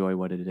to enjoy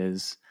what it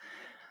is.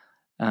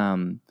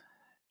 And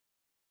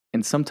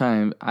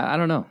sometimes, I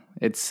don't know,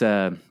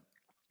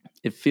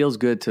 it feels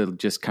good to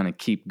just kind of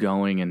keep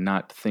going and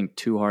not think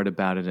too hard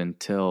about it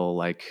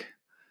until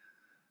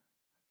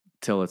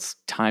it's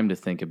time to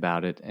think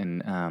about it.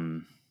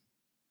 And,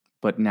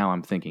 but now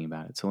I'm thinking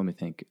about it. So let me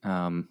think.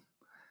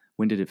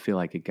 When did it feel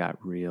like it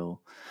got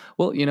real?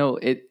 Well,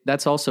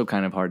 that's also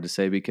kind of hard to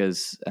say,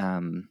 because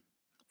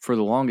for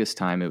the longest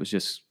time, it was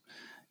just,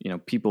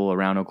 people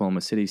around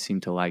Oklahoma City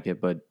seemed to like it,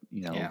 but,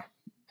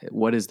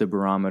 what is the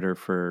barometer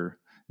for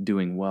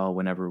doing well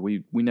whenever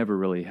we never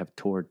really have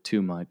toured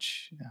too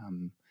much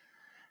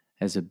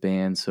as a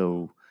band?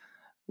 So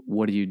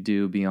what do you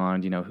do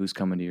beyond, who's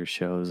coming to your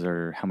shows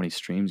or how many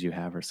streams you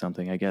have or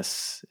something? I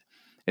guess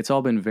it's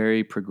all been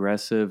very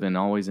progressive and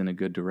always in a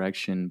good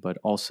direction, but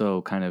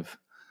also kind of,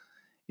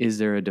 is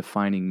there a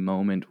defining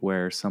moment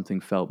where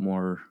something felt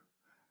more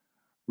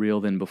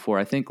real than before?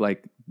 I think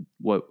like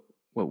what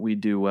we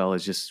do well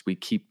is just we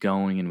keep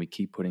going and we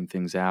keep putting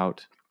things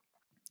out,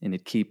 and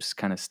it keeps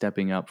kind of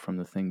stepping up from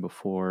the thing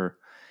before.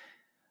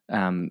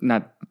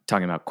 Not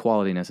talking about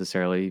quality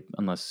necessarily,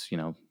 unless,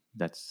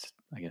 that's,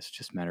 I guess,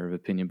 just a matter of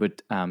opinion.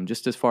 But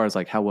just as far as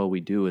like how well we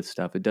do with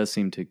stuff, it does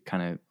seem to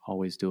kind of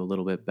always do a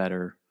little bit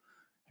better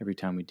every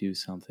time we do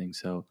something.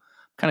 So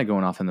kind of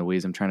going off in the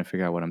weeds. I'm trying to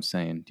figure out what I'm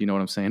saying. Do you know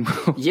what I'm saying?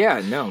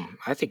 Yeah, no,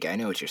 I think I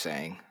know what you're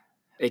saying.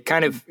 It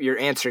kind of, you're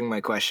answering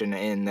my question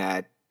in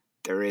that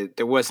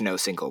there was no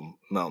single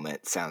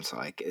moment. Sounds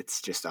like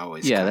it's just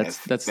always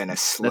that's been a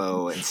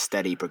slow and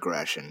steady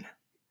progression.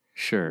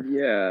 Sure.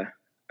 Yeah.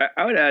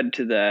 I would add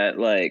to that,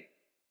 like,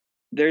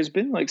 there's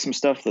been like some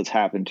stuff that's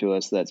happened to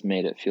us that's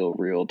made it feel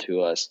real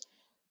to us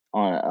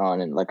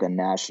on like a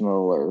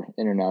national or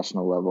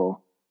international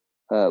level.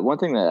 one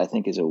thing that I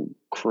think is a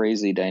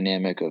crazy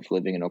dynamic of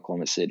living in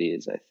Oklahoma City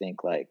is I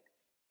think like,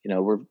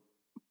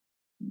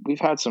 we've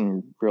had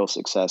some real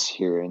success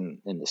here in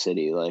the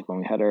city. Like when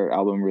we had our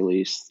album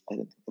release, I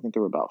think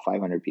there were about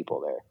 500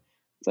 people there.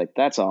 It's like,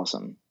 that's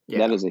awesome. Yeah.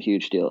 That is a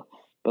huge deal.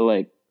 But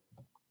like,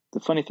 the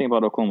funny thing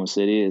about Oklahoma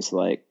City is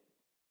like,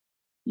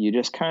 you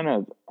just kind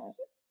of,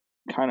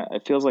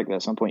 it feels like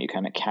at some point you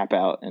kind of cap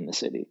out in the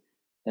city,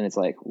 and it's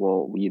like,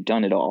 well, you've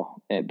done it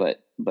all, but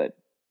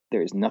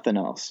there's nothing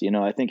else.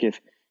 I think if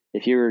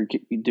you were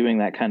doing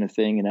that kind of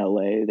thing in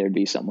LA, there'd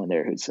be someone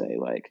there who'd say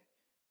like,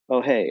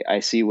 oh, hey,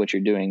 I see what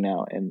you're doing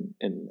now. And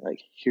like,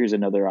 here's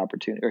another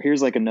opportunity, or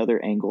here's like another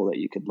angle that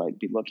you could like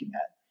be looking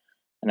at.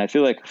 And I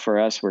feel like for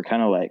us, we're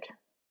kind of like,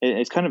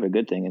 it's kind of a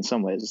good thing in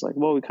some ways. It's like,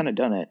 well, we kind of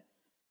done it.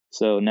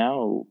 So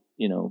now,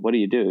 what do?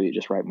 You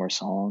just write more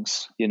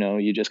songs,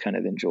 you just kind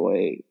of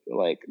enjoy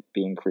like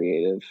being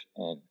creative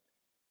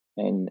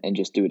and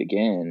just do it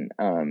again.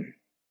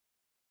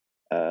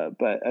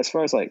 But as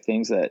far as like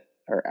things that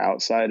are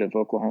outside of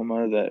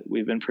Oklahoma that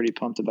we've been pretty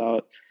pumped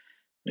about,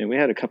 I mean, we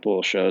had a couple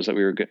of shows that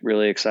we were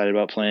really excited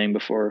about playing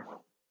before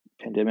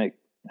pandemic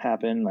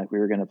happened. Like we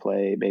were going to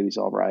play Baby's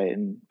All Right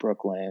in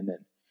Brooklyn,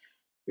 and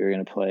we were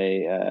going to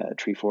play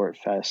Tree Fort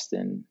Fest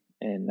in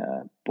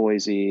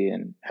Boise,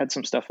 and had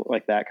some stuff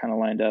like that kind of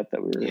lined up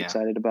that we were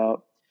excited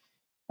about.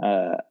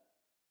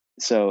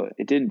 So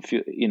it didn't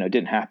feel, it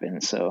didn't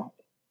happen. So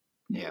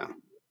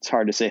it's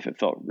hard to say if it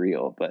felt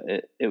real, but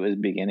it was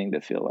beginning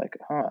to feel like,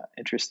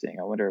 interesting.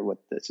 I wonder what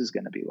this is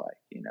going to be like,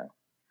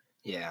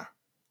 Yeah.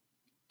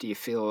 Do you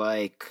feel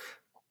like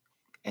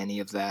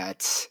any of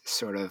that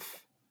sort of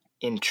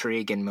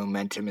intrigue and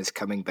momentum is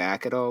coming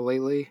back at all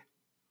lately?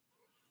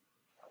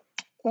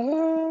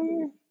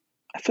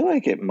 I feel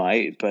like it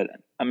might, but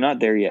I'm not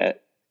there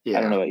yet. Yeah.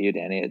 I don't know about you,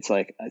 Danny. It's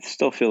like, I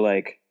still feel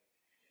like,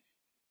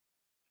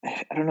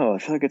 I don't know. I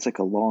feel like it's like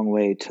a long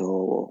way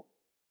till,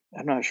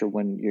 I'm not sure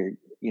when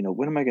when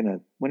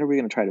are we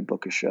going to try to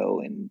book a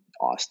show in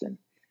Austin?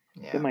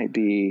 Yeah. It might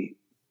be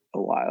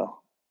a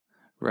while.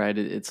 Right.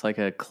 It's like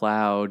a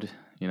cloud,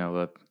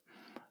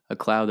 a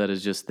cloud that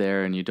is just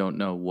there, and you don't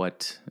know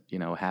what,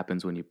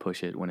 happens when you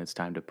push it, when it's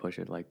time to push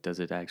it. Like, does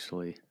it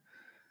actually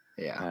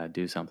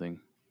do something?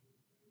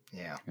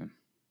 Yeah.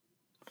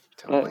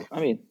 Totally. I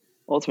mean,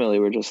 ultimately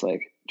we're just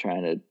like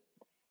trying to,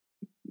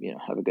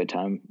 have a good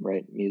time,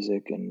 write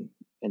music and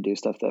do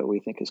stuff that we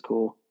think is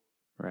cool.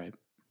 Right.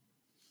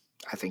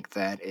 I think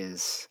that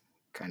is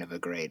kind of a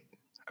great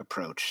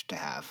approach to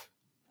have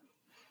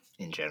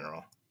in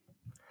general.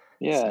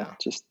 Yeah.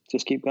 So.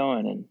 Just keep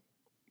going, and,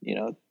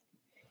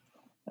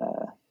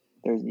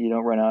 there's, you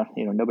don't run out,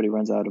 nobody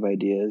runs out of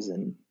ideas,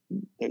 and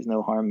there's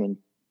no harm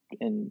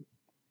in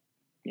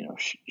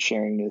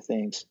sharing new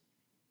things.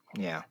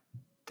 Yeah,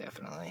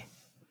 definitely.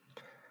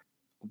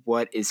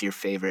 What is your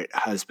favorite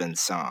husband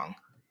song?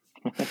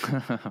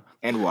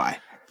 And why?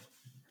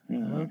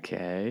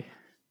 Okay.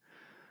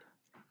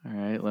 All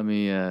right, let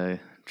me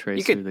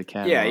trace through the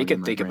catalog. Yeah, you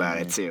could think about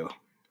it too.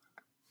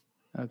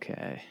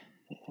 Okay.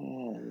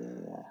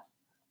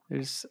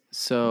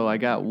 So I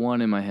got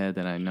one in my head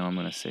that I know I'm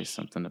going to say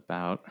something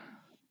about.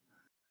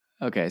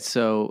 Okay,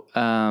 so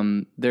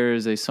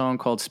there's a song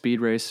called Speed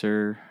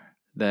Racer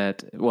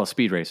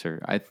Speed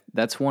Racer.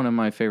 That's one of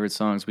my favorite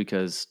songs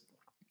because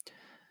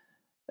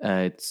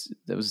that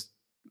was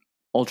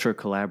ultra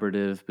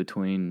collaborative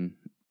between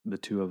the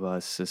two of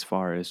us as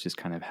far as just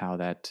kind of how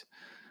that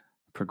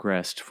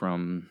progressed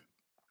from,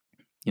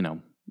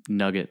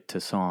 nugget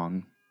to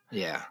song.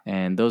 Yeah.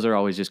 And those are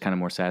always just kind of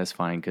more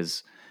satisfying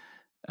because,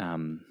 I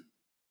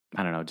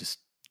don't know, just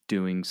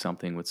doing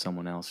something with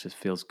someone else just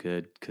feels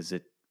good because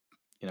it,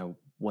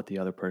 what the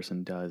other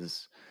person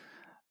does,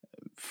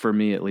 for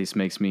me at least,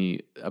 makes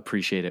me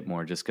appreciate it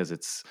more just because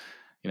it's,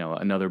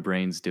 another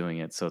brain's doing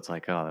it. So it's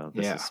like, oh,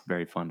 this is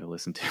very fun to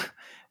listen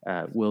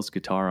to. Will's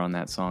guitar on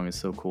that song is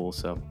so cool.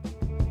 So.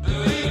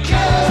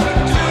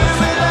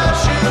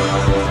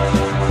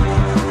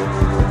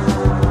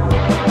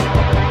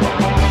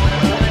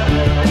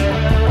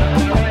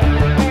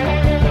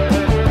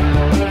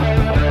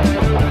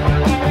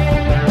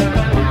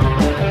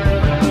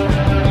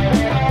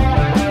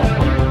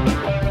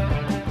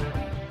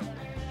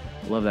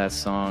 Love that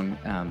song.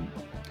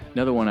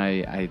 Another one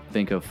I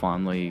think of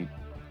fondly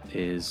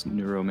is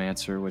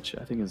Neuromancer, which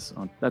I think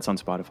that's on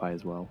Spotify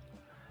as well.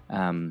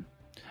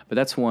 But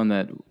that's one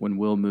that when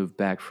Will moved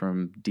back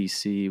from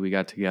DC, we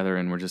got together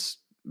and we're just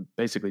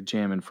basically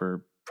jamming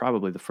for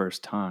probably the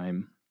first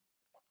time,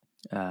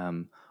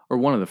 or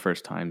one of the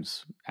first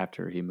times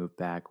after he moved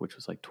back, which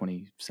was like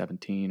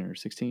 2017 or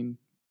 16,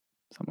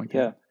 something like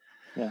that.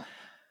 Yeah.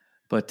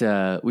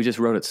 But we just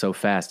wrote it so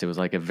fast. It was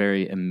like a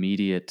very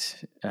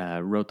immediate,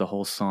 wrote the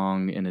whole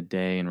song in a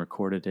day and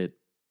recorded it,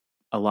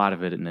 a lot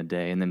of it in a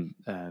day. And then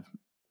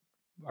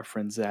our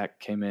friend Zach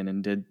came in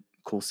and did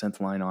cool synth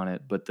line on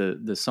it. But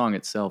the song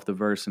itself, the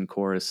verse and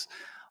chorus,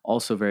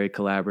 also very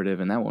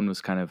collaborative. And that one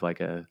was kind of like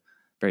a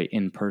very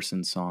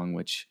in-person song,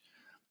 which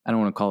I don't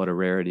want to call it a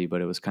rarity,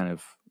 but it was kind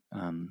of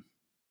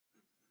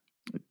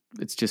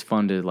it's just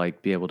fun to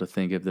like be able to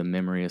think of the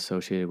memory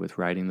associated with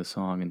writing the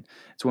song, and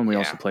it's one we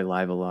also play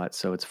live a lot,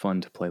 so it's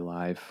fun to play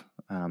live.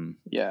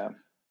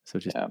 So it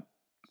just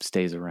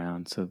stays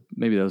around. So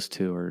maybe those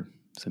two are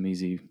some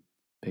easy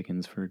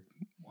pickings for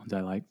ones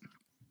I like.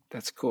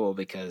 That's cool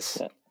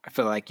because I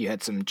feel like you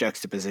had some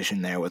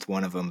juxtaposition there with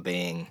one of them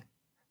being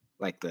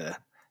like the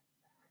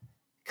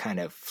kind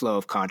of flow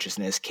of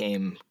consciousness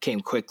came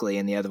quickly,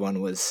 and the other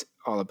one was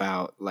all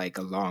about like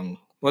a long,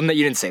 well, no,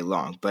 you didn't say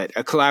long, but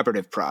a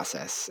collaborative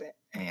process.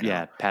 You know?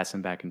 Yeah,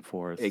 passing back and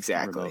forth.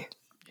 Exactly.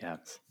 Yeah.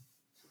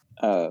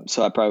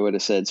 So I probably would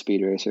have said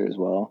Speed Racer as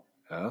well.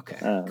 Okay,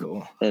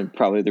 cool. And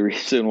probably the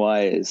reason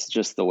why is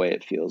just the way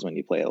it feels when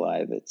you play it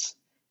live.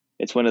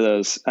 It's one of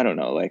those, I don't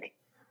know, like,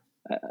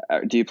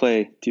 do you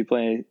play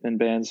in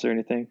bands or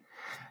anything?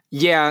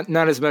 Yeah,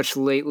 not as much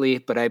lately,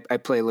 but I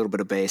play a little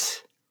bit of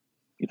bass.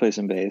 You play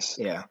some bass?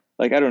 Yeah.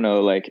 Like, I don't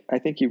know, like, I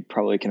think you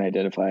probably can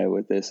identify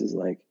with this as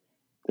like,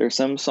 there's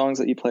some songs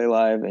that you play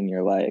live and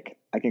you're like,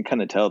 I can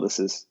kind of tell this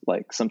is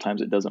like,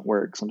 sometimes it doesn't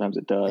work, sometimes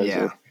it does.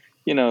 Yeah. Or,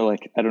 you know,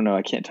 like, I don't know,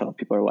 I can't tell if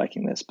people are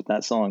liking this, but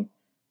that song,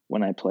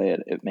 when I play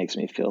it, it makes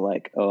me feel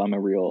like, oh, I'm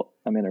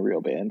in a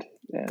real band.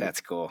 And that's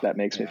cool. That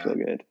makes me feel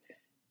good.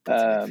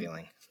 That's a good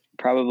feeling.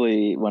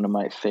 Probably one of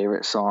my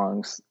favorite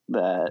songs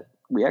that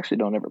we actually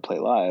don't ever play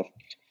live,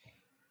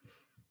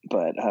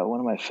 but one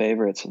of my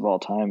favorites of all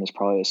time is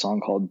probably a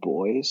song called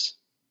Boys.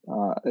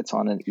 It's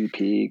on an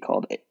EP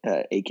called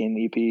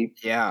Aiken EP.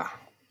 Yeah.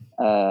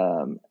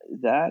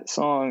 That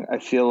song, I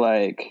feel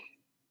like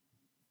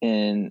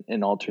in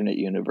an alternate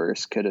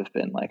universe could have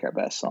been like our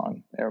best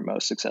song, our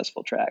most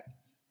successful track.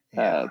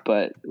 Yeah.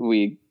 But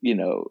we,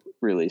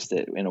 released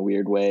it in a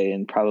weird way,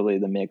 and probably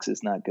the mix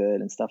is not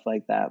good and stuff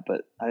like that.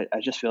 But I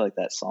just feel like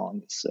that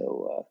song is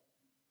so,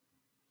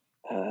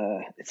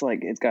 it's like,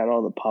 it's got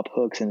all the pop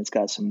hooks and it's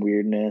got some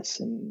weirdness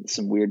and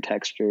some weird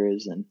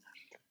textures, and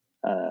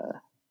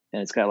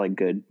it's got like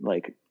good,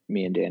 like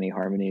me and Danny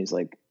harmonies,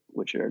 like,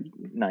 which are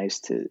nice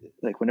to,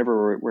 like,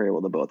 whenever we're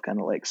able to both kind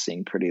of like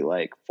sing pretty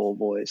like full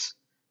voice.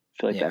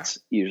 I feel like that's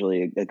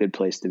usually a good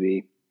place to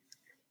be.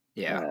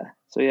 Yeah.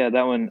 So yeah,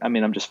 that one, I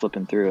mean, I'm just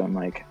flipping through. I'm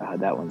like,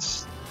 that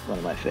one's one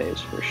of my faves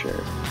for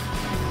sure.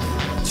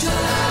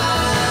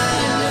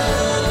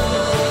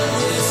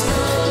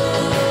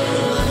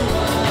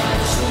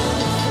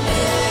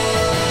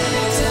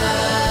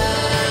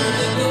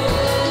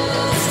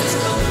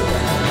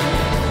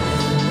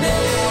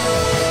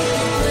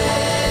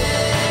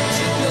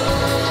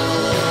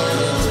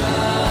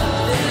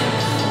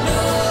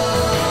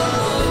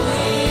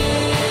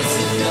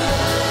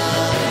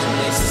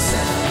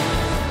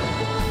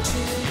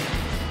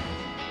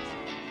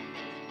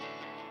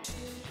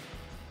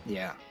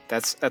 Yeah,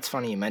 that's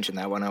funny you mentioned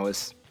that. When I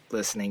was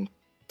listening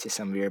to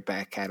some of your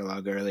back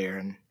catalog earlier,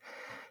 and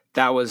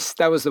that was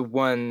the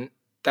one,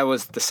 that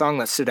was the song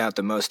that stood out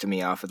the most to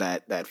me off of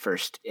that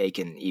first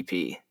Aiken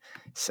EP.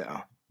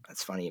 So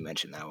that's funny you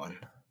mentioned that one.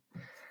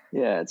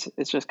 Yeah,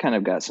 it's just kind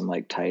of got some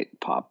like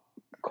tight pop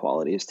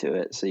qualities to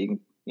it. So you can,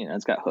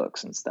 it's got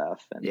hooks and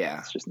stuff, and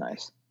it's just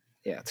nice.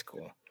 Yeah, it's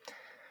cool.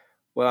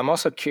 Well, I'm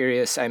also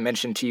curious. I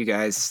mentioned to you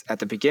guys at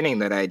the beginning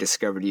that I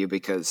discovered you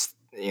because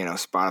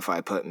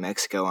Spotify put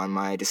Mexico on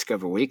my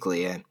Discover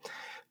Weekly, and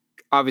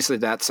obviously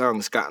that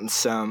song's gotten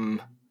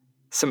some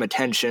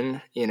attention,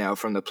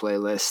 from the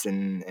playlist,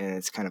 and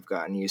it's kind of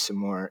gotten you some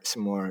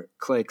more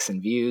clicks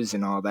and views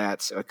and all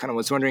that. So I kind of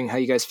was wondering how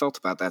you guys felt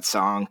about that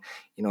song.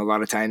 A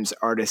lot of times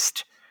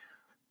artists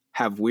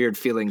have weird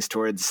feelings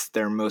towards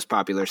their most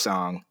popular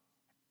song.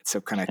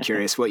 So kind of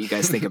curious what you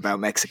guys think about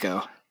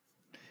Mexico.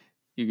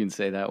 You can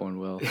say that one,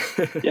 Will.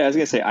 Yeah, I was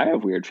gonna say I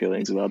have weird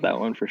feelings about that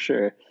one for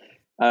sure.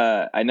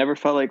 I never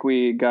felt like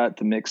we got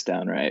the mix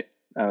down right.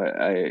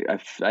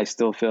 I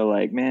still feel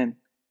like, man,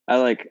 I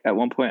like at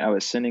one point I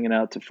was sending it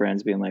out to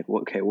friends being like,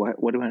 well, okay,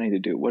 what do I need to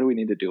do? What do we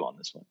need to do on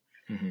this one?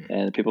 Mm-hmm.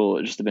 And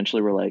people just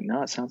eventually were like,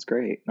 no, it sounds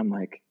great. And I'm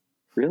like,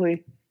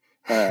 really?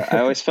 I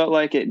always felt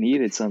like it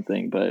needed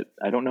something, but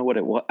I don't know what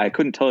it was. I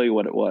couldn't tell you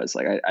what it was.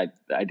 Like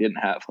I didn't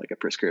have like a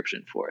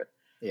prescription for it.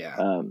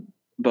 Yeah.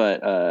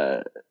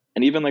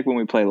 And even like when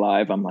we play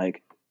live, I'm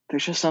like,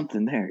 there's just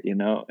something there,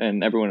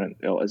 and everyone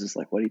is just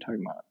like, what are you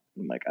talking about?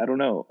 I'm like, I don't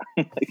know.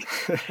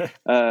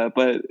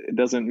 But it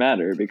doesn't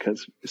matter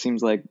because it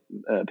seems like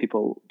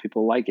people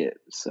like it.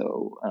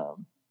 So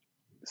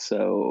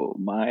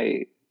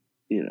my,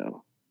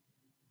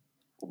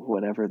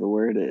 whatever the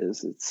word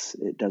is,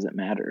 it doesn't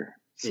matter.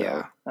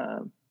 So,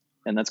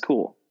 and that's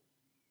cool.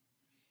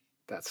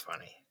 That's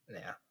funny.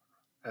 Yeah.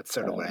 That's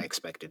sort of what I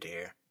expected to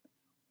hear.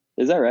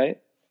 Is that right?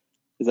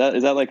 Is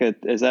that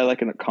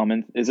like a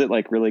common, is it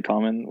like really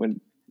common when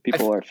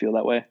people feel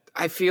that way?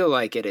 I feel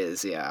like it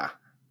is. Yeah.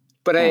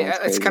 But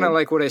it's kind of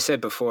like what I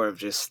said before of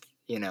just,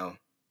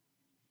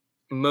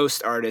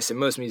 most artists and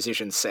most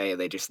musicians say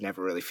they just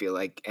never really feel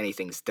like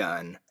anything's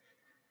done.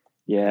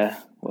 Yeah.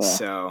 Well,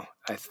 so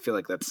I feel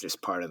like that's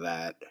just part of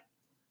that.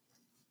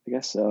 I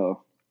guess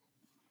so.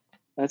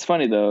 That's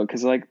funny though,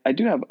 because like I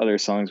do have other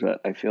songs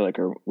that I feel like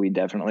we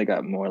definitely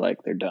got more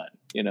like they're done,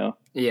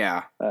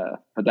 Yeah.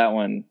 But that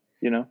one,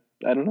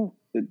 I don't know.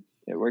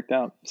 it worked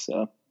out.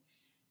 So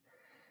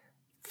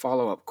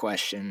follow-up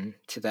question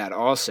to that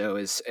also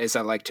is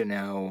I'd like to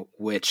know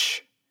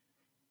which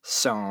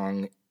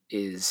song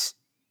is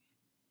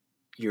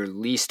your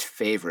least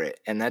favorite,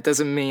 and that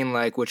doesn't mean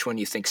like which one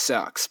you think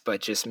sucks,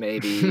 but just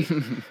maybe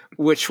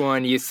which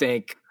one you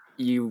think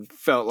you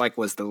felt like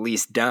was the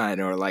least done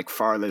or like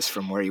farthest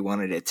from where you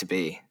wanted it to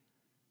be.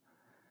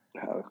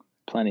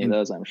 Plenty of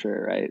those, I'm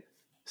sure, right?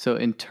 So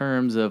in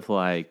terms of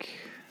like,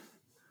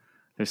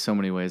 there's so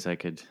many ways I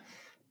could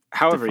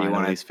however define you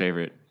want least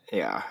favorite.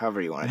 Yeah,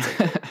 however you want to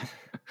take it.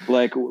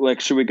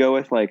 like should we go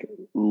with like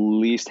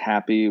least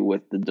happy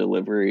with the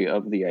delivery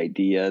of the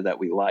idea that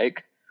we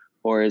like,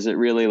 or is it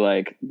really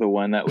like the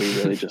one that we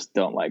really just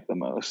don't like the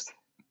most?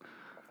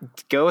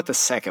 Go with the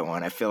second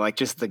one. I feel like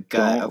just the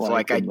gut Don't of like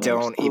like the I most.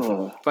 don't even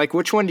Ugh. like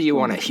which one do you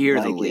want to Don't hear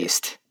like the it.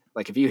 least?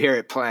 Like if you hear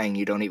it playing,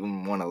 you don't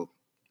even want to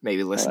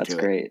maybe listen That's to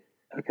it. great.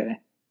 Okay.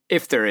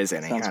 If there is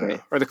any, Sounds I don't know.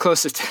 great. Or the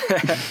closest.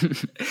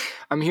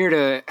 I'm here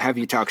to have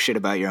you talk shit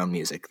about your own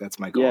music. That's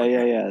my goal.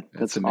 Yeah. That's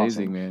That's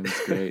amazing, awesome. man.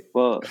 It's great.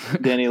 Well,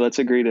 Danny, let's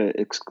agree to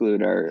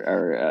exclude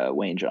our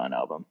Wayne John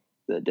album,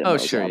 the demos Oh,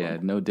 sure, album. yeah.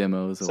 No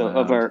demos So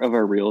allowed. of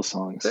our real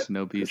songs,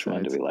 No which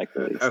one do B-sides. we like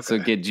the least? Okay. So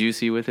get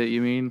juicy with it,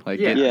 you mean? Like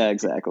Yeah. get, Yeah,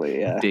 exactly.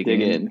 Yeah, Dig dig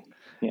in. in.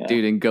 Yeah,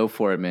 dude, and go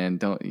for it, man.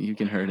 You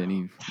can hurt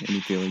any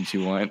feelings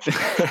you want.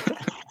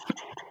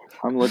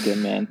 I'm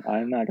looking, man.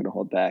 I'm not gonna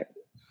hold back.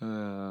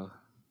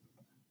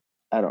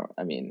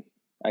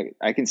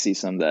 I can see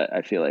some that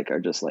I feel like are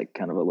just like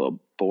kind of a little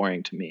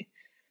boring to me,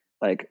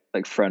 like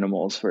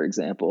Frenimals, for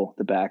example.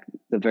 The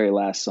very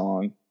last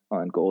song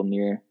on Golden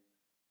Year.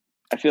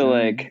 I feel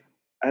like,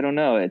 I don't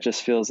know, it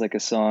just feels like a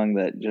song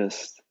that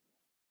just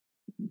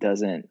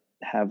doesn't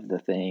have the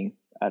thing.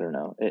 I don't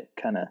know.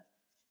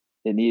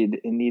 It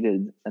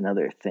needed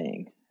another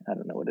thing. I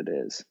don't know what it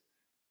is.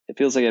 It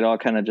feels like it all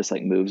kind of just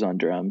like moves on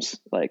drums.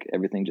 Like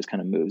everything just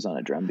kind of moves on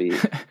a drum beat.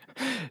 Dude,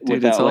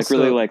 without it's like also,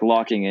 really like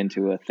locking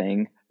into a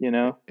thing, you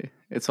know?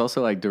 It's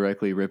also like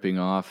directly ripping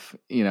off,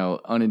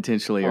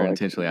 unintentionally or like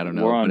intentionally. I don't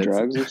know. War on but it's-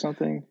 Drugs or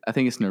something. I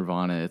think it's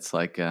Nirvana. It's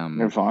like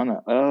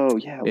Nirvana. Oh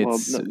yeah. Well,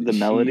 It's the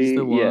melody. She's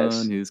the one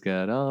Yes. who's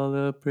got all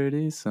the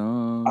pretty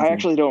songs. I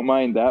actually don't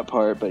mind that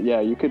part, but yeah,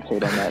 you could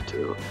hate on that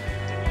too.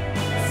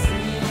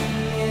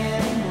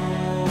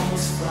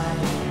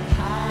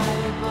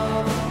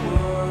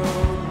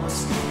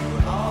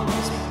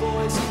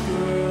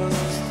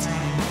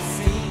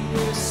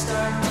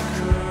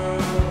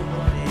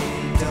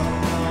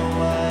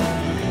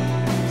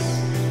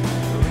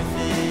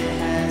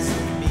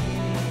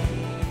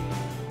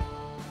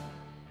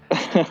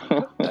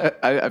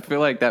 I feel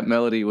like that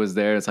melody was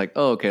there. It's like,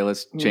 oh, okay,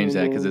 let's change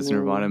that because it's a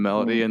Nirvana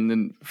melody, and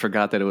then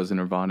forgot that it was a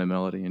Nirvana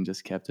melody and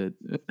just kept it.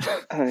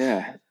 Oh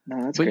yeah,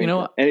 no, that's. But great. you know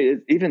what?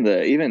 And even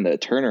the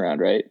turnaround,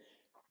 right?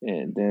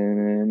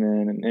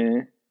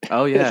 And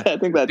Oh yeah, I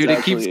think that's dude,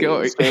 it keeps actually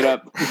going straight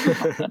up.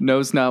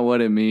 knows not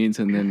what it means,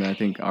 and then I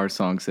think our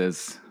song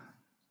says,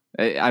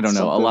 I don't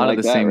know. A Something lot like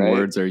of the that, same right?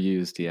 words are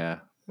used. Yeah,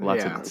 lots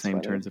Yeah, of the that's same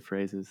funny. turns of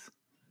phrases.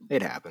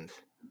 It happens.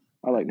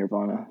 I like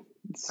Nirvana.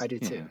 I do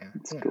too. Yeah, Yeah.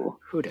 It's cool.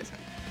 Who doesn't?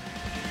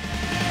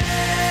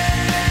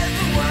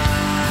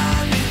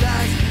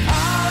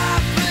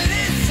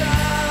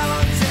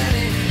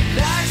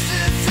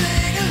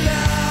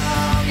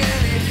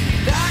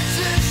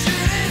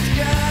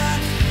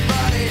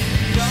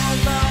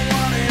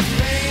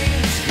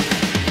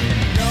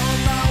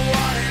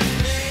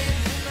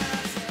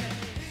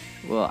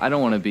 Well, I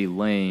don't want to be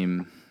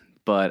lame,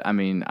 but I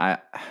mean,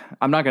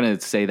 I'm not going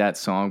to say that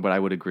song, but I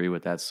would agree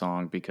with that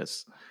song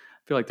because I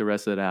feel like the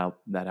rest of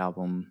that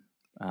album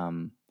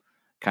kind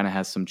of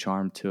has some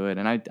charm to it.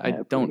 And I pretty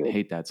don't good.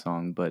 hate that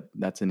song, but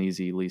that's an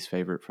easy least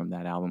favorite from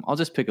that album. I'll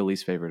just pick a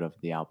least favorite of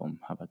the album.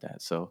 How about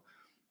that? So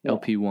Yeah.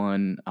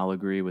 LP1, I'll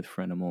agree with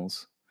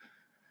Frenimals.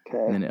 And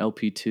Okay. then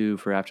LP2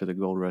 for After the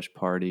Gold Rush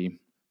Party.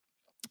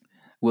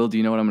 Will, do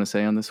you know what I'm going to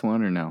say on this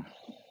one or no?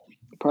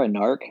 Probably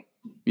Narc.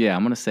 Yeah,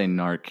 I'm going to say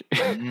Narc.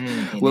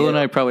 You Will knew. and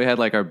I probably had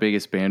like our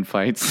biggest band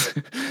fights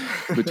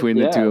between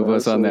the Yeah, two of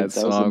us on that was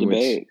a song.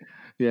 debate. Which,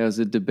 yeah, it was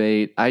a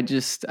debate. I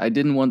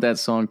didn't want that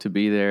song to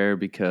be there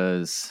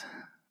because,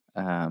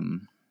 I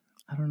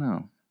don't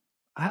know.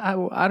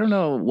 I don't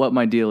know what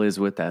my deal is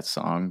with that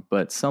song,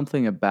 but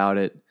something about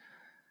it,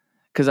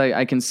 because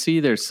I can see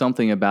there's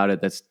something about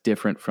it that's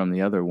different from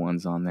the other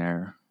ones on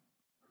there.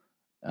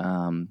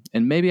 And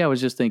maybe I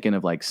was just thinking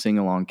of like sing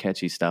along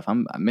catchy stuff.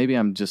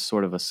 I'm just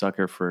sort of a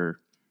sucker for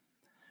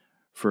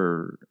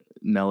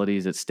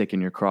melodies that stick in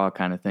your craw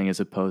kind of thing, as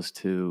opposed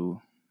to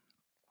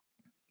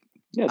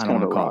Yeah, it's I kind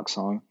don't of a wanna call rock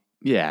song.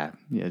 yeah,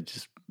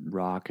 just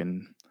rock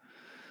and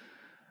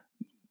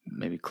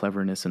maybe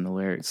cleverness in the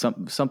lyrics.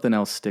 Something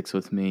else sticks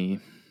with me.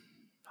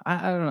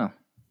 I don't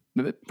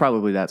know.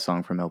 Probably that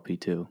song from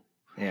LP2.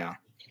 Yeah.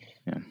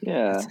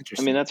 Yeah, That's I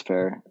interesting. mean that's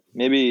fair.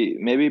 Maybe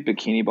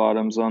Bikini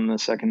Bottoms on the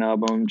second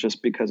album,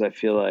 just because I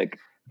feel like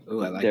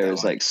Ooh, I like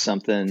there's that one. like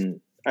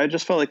something. I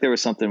just felt like there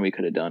was something we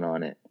could have done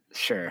on it.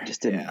 Sure. It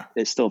just didn't. Yeah.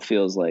 It still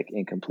feels like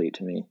incomplete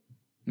to me.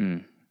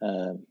 Mm.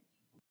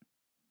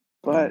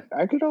 But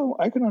I could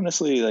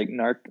honestly like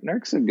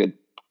Narc's a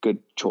good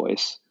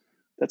choice.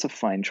 That's a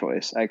fine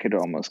choice. I could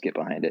almost get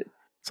behind it.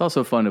 It's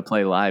also fun to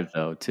play live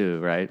though too,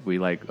 right? We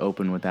like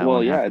open with that well,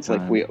 one. Well, yeah, it's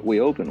like we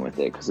open with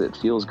it because it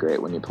feels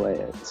great when you play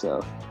it.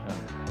 So.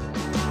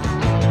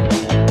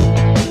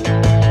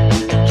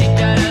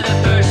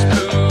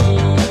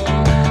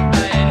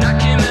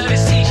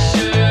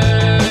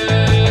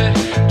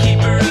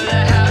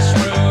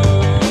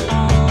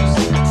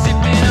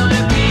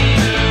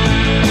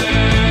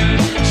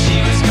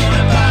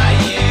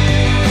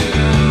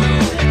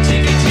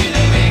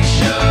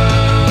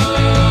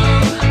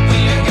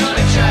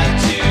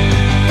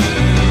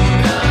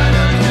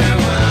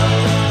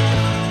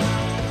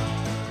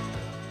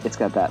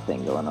 Got that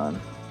thing going on.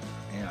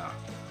 Yeah,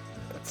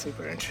 that's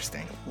super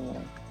interesting. Yeah.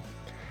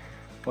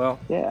 Well,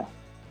 yeah,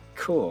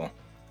 cool.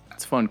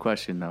 It's a fun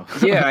question though.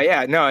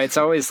 yeah. No, it's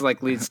always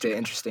like leads to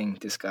interesting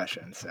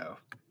discussion. So,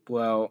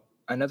 well,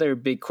 another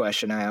big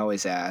question I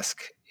always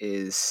ask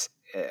is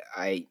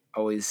I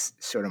always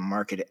sort of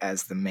mark it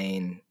as the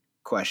main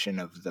question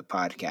of the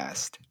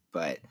podcast,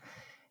 but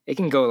it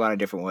can go a lot of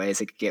different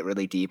ways. It could get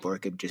really deep, or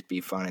it could just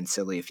be fun and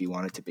silly if you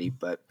want it to be.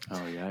 But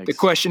the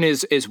question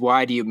is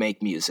why do you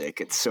make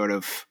music? It's sort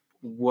of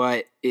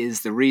what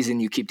is the reason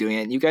you keep doing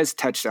it? And you guys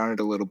touched on it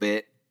a little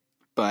bit,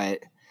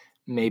 but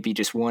maybe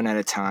just one at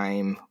a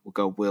time. We'll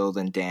go Will,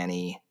 then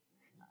Danny.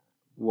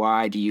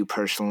 Why do you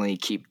personally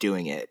keep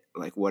doing it?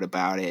 Like, what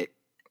about it?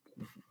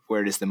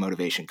 Where does the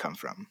motivation come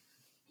from?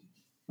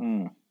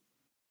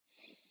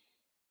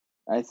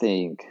 I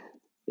think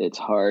it's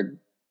hard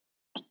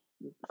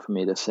for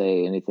me to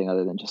say anything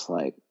other than just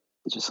like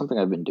it's just something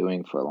I've been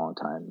doing for a long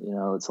time. You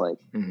know, it's like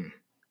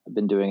I've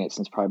been doing it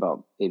since probably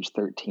about age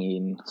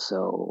 13,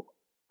 so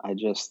I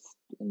just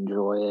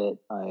enjoy it.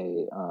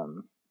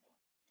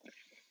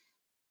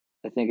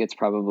 I think it's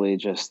probably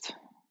just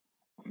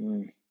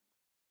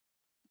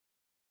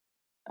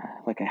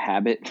like a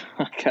habit.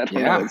 Like, I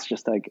don't know. It's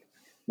just like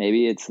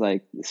maybe it's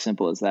like as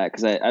simple as that,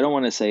 because I don't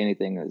want to say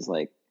anything as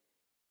like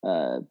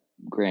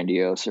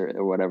grandiose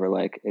or whatever,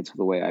 like it's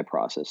the way I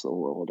process the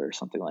world or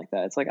something like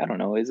that. It's like, I don't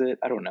know, is it?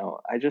 I don't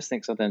know. I just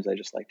think sometimes I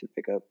just like to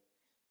pick up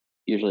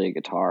usually a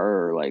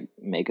guitar or like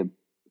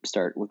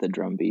start with a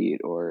drum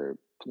beat or,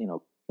 you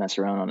know, mess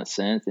around on a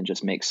synth and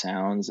just make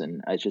sounds.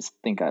 And I just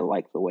think I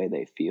like the way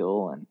they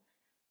feel. And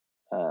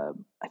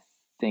I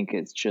think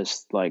it's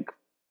just like,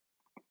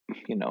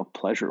 you know,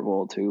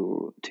 pleasurable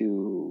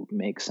to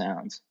make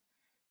sounds.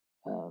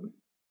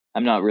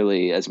 I'm not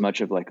really as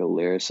much of like a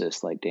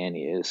lyricist like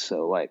Danny is.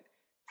 So like,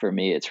 for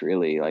me, it's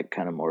really like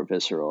kind of more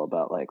visceral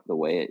about like the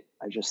way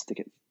I just think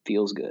it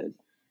feels good.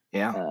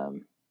 Yeah.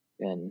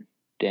 And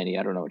Danny,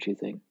 I don't know what you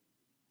think.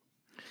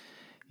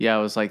 Yeah, I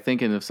was like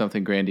thinking of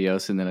something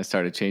grandiose, and then I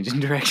started changing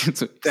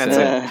directions.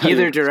 That's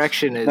either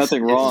direction is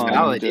nothing wrong.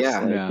 Valid, just, yeah.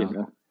 Like,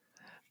 you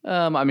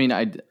know. I mean,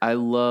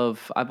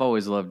 I've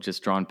always loved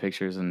just drawing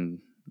pictures, and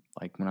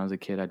like when I was a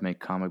kid, I'd make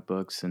comic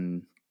books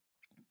and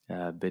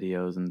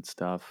videos and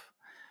stuff.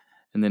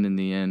 And then in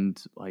the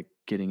end, like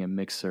getting a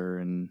mixer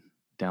and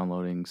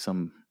downloading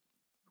some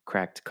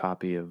cracked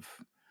copy of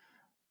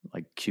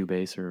like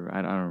Cubase, or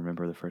I don't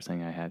remember the first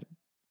thing I had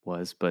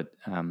was, but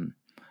I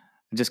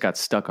just got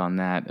stuck on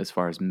that as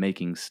far as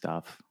making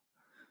stuff.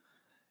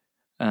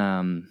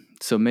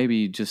 So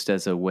maybe just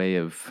as a way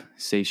of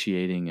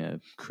satiating a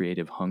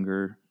creative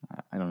hunger,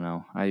 I don't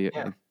know. I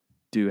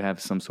do have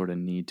some sort of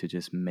need to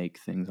just make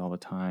things all the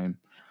time.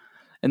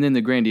 And then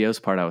the grandiose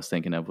part I was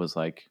thinking of was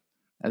like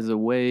as a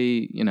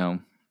way, you know,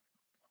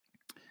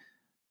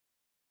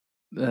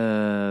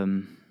 I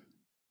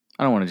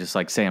don't want to just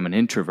like say I'm an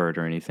introvert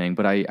or anything,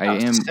 but I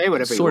am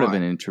sort of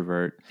an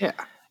introvert. Yeah.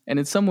 And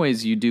in some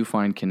ways you do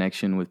find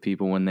connection with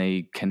people when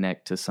they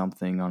connect to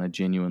something on a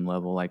genuine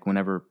level. Like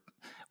whenever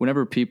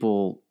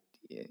people,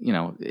 you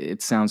know,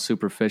 it sounds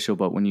superficial,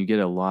 but when you get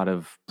a lot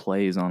of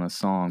plays on a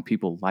song,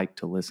 people like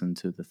to listen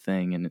to the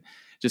thing, and it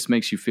just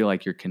makes you feel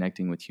like you're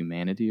connecting with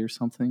humanity or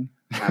something.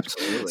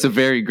 Absolutely. It's a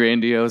very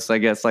grandiose, I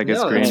guess, like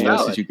as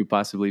grandiose as you could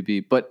possibly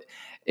be. But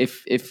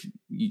if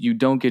you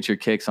don't get your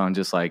kicks on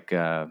just like,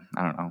 I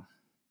don't know,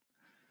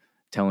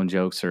 telling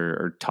jokes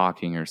or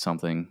talking or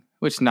something,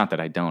 which not that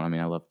I don't. I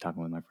mean, I love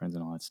talking with my friends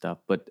and all that stuff,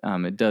 but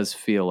it does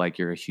feel like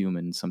you're a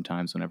human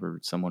sometimes whenever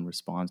someone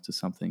responds to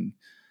something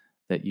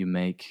that you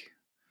make,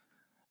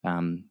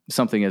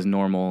 something as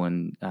normal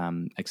and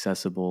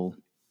accessible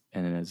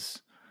and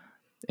as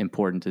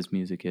important as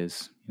music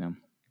is, you know?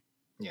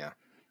 Yeah.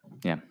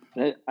 Yeah.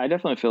 I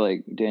definitely feel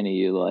like, Danny,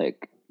 you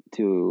like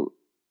to,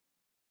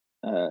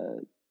 I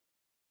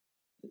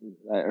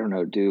don't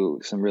know, do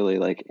some really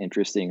like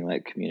interesting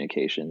like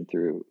communication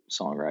through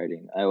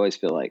songwriting. I always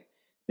feel like,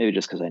 maybe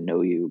just because I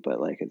know you, but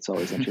like it's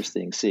always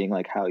interesting seeing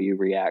like how you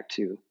react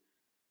to,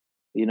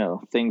 you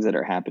know, things that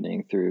are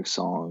happening through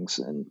songs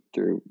and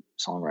through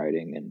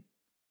songwriting. And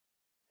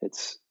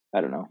it's,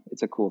 I don't know,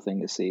 it's a cool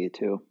thing to see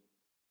too.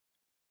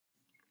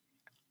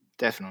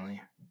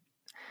 Definitely.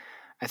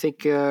 I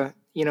think, you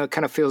know, it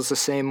kind of feels the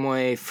same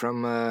way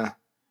from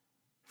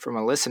from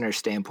a listener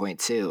standpoint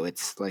too,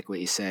 it's like what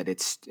you said,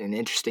 it's an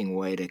interesting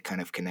way to kind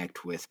of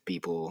connect with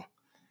people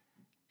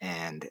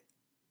and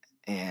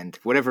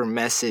whatever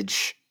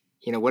message,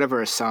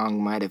 whatever a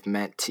song might have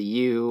meant to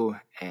you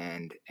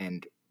and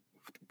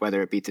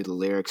whether it be through the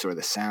lyrics or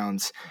the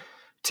sounds,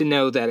 to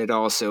know that it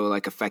also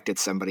like affected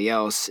somebody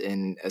else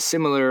in a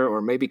similar or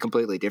maybe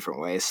completely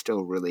different way is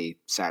still really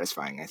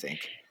satisfying, I think.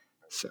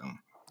 So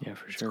yeah,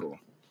 for sure. Cool.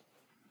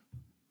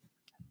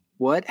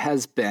 What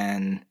has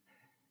been,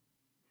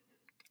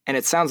 and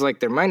it sounds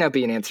like there might not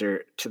be an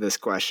answer to this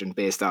question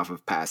based off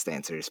of past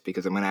answers,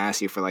 because I'm going to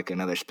ask you for like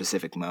another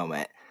specific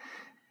moment.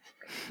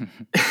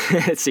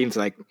 It seems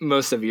like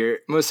most of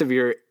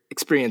your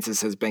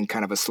experiences has been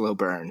kind of a slow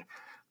burn,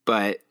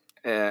 but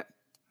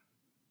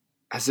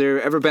has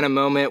there ever been a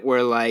moment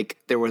where like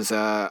there was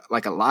a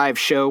live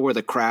show where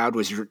the crowd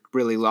was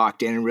really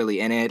locked in and really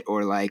in it,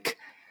 or like,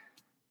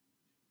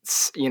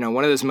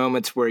 one of those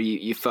moments where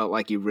you felt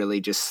like you really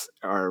just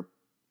are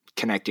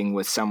connecting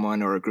with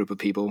someone or a group of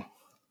people?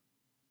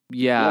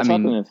 Yeah, that's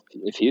happened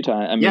a few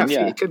times.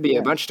 It could be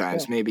a bunch of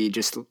times. Yeah. Maybe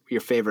just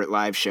your favorite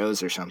live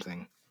shows or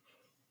something.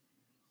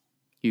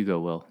 You go,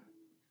 Will.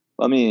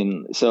 I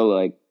mean, so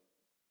like,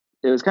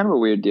 it was kind of a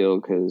weird deal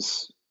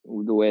because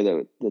the way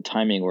that the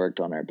timing worked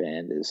on our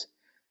band is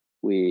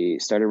we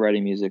started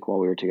writing music while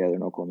we were together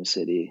in Oklahoma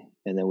City,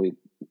 and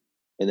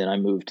then I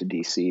moved to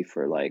DC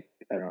for like,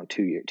 I don't know,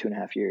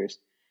 2.5 years.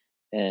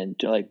 And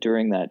like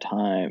during that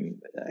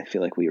time, I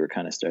feel like we were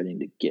kind of starting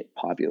to get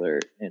popular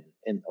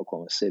in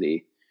Oklahoma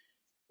City.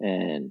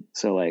 And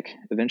so like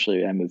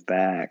eventually I moved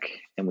back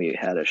and we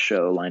had a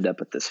show lined up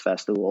at this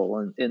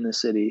festival in the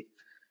city.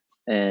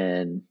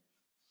 And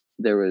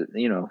there was,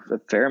 a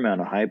fair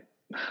amount of hype.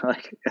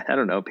 Like, I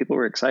don't know, people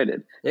were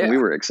excited. Yeah. And we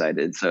were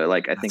excited. So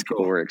like, I think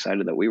people were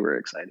excited that we were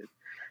excited.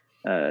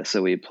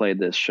 So we played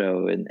this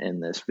show in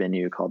this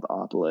venue called the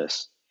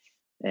Opolis,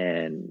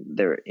 and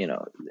there,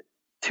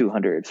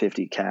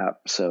 250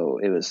 cap. So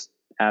it was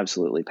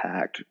absolutely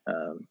packed.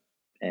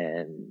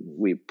 And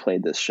we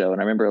played this show, and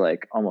I remember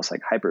like almost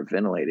like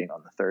hyperventilating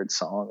on the third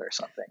song or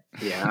something.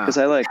 Yeah. Because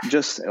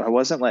I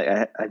wasn't like,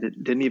 I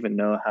didn't even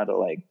know how to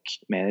like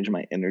manage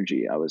my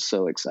energy. I was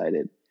so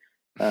excited.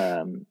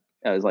 I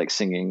was like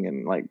singing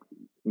and like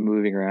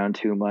moving around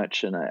too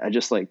much. And I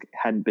just like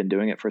hadn't been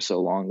doing it for so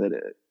long that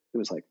it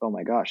was like, oh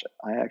my gosh,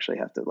 I actually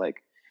have to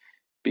like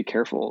be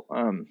careful.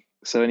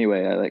 So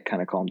anyway, I like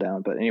kind of calmed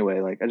down, but anyway,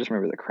 like I just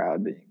remember the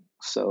crowd being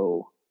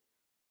so,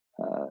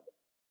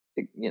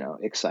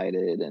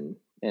 excited and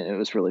it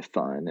was really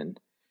fun. And,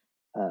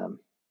 I mean,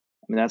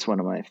 that's one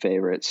of my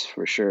favorites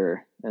for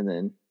sure. And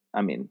then,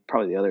 I mean,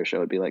 probably the other show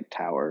would be like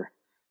Tower,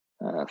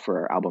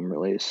 for our album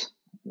release.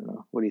 I don't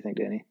know. What do you think,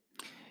 Danny?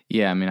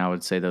 Yeah, I mean, I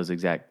would say those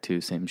exact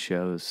two same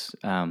shows.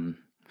 And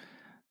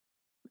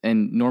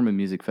Norman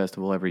Music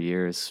Festival every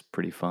year is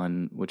pretty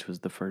fun, which was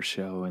the first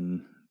show,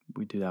 and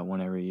we do that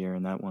one every year,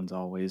 and that one's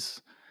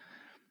always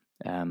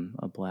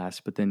a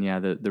blast. But then, yeah,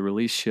 the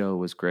release show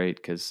was great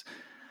because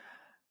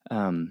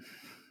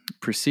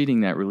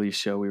preceding that release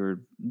show, we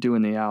were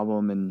doing the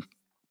album, and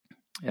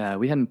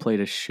we hadn't played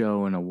a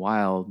show in a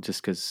while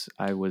just because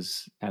I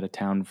was out of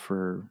town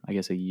for, I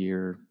guess, a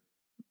year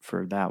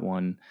for that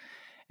one.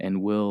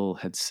 And Will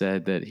had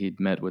said that he'd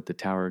met with the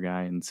Tower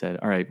guy and said,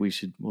 all right,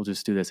 we'll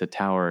just do this at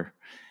Tower.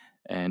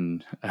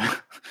 And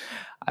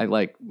I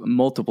like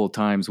multiple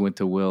times went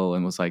to Will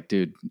and was like,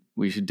 dude,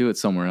 we should do it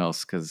somewhere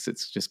else because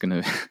it's just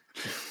we're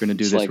gonna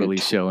do this like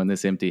release show in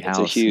this empty house.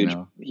 It's a huge,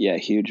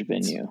 huge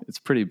venue. It's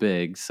pretty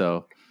big.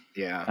 So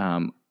yeah,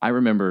 I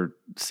remember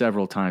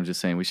several times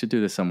just saying we should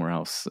do this somewhere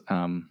else.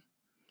 And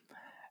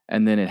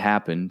then it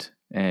happened,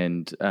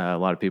 and a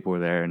lot of people were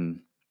there,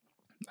 and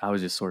I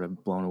was just sort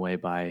of blown away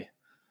by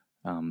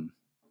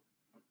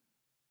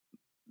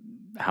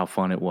how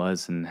fun it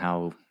was and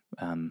how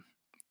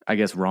I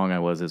guess wrong I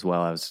was as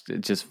well.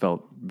 It just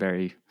felt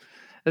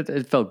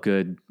it felt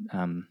good.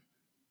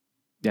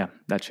 Yeah,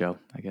 that show,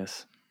 I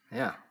guess.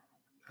 Yeah,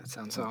 that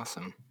sounds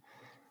awesome.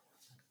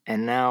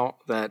 And now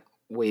that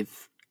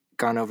we've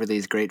gone over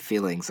these great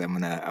feelings, I'm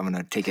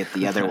gonna take it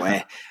the other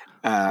way.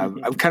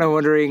 I'm kind of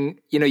wondering,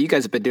 you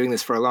guys have been doing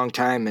this for a long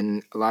time,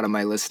 and a lot of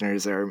my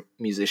listeners are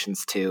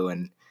musicians too,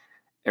 and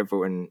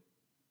everyone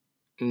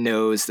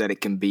knows that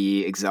it can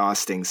be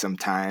exhausting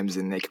sometimes,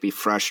 and it can be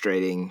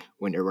frustrating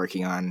when you're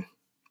working on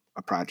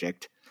a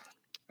project.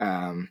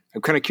 I'm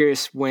kind of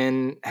curious,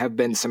 when have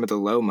been some of the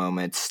low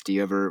moments? Do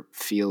you ever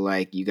feel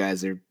like you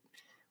guys are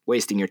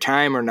wasting your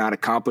time or not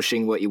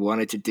accomplishing what you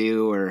wanted to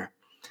do? Or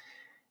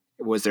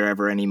was there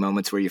ever any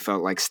moments where you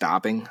felt like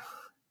stopping?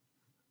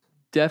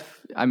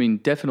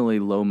 Definitely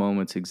low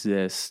moments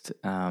exist.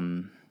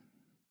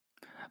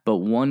 But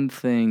one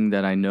thing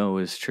that I know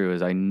is true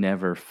is I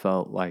never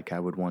felt like I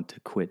would want to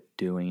quit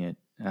doing it.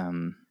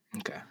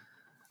 Okay.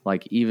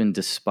 Like even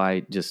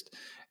despite just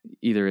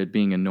either it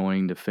being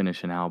annoying to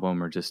finish an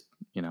album or just,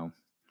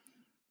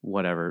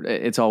 whatever.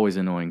 It's always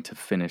annoying to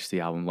finish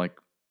the album. Like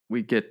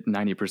we get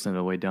 90% of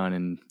the way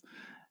done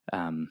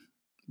and,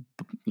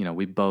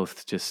 we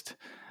both just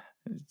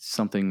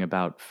something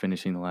about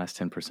finishing the last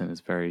 10%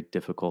 is very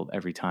difficult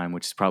every time,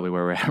 which is probably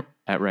where we're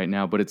at right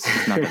now. But it's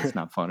not that it's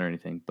not fun or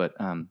anything. But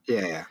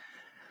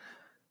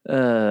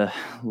low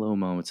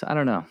moments. I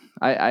don't know.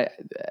 I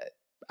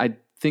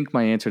think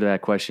my answer to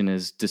that question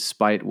is,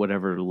 despite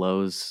whatever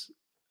lows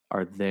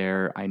are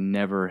there,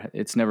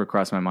 it's never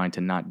crossed my mind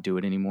to not do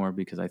it anymore,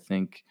 because I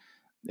think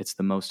it's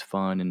the most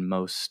fun and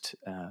most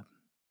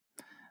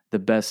the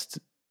best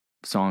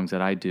songs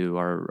that I do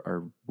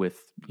are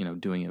with,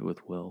 doing it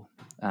with Will,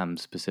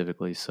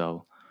 specifically.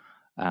 So,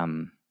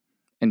 and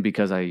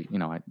because I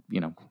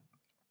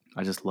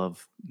just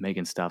love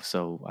making stuff.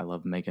 So I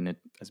love making it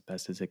as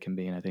best as it can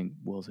be. And I think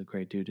Will's a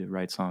great dude to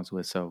write songs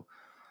with. So,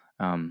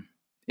 in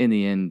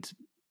the end,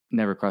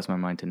 never crossed my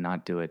mind to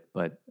not do it,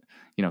 but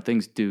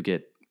things do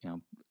get,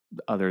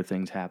 other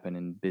things happen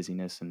and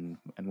busyness and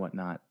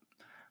whatnot.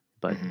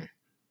 But,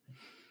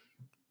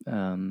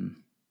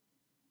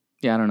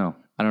 yeah, I don't know.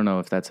 I don't know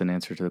if that's an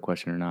answer to the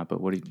question or not, but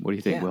what do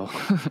you think, Will?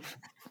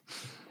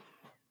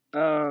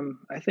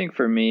 I think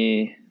for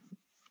me,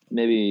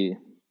 maybe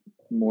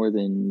more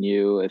than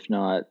you, if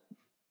not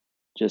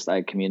just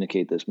I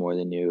communicate this more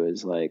than you,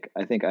 is like,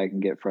 I think I can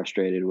get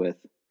frustrated with,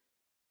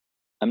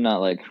 I'm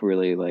not like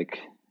really like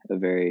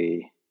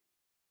I'm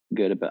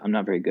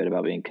not very good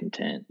about being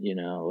content,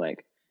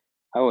 like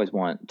I always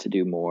want to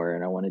do more,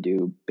 and I want to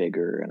do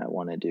bigger, and I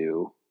want to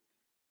do,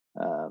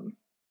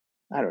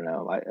 I don't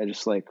know. I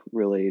just like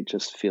really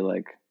just feel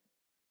like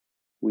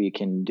we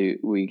can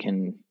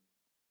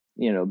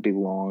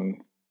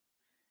belong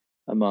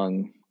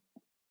among,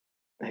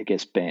 I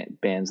guess,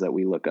 bands that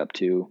we look up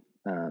to,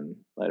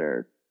 that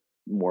are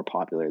more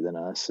popular than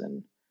us.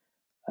 And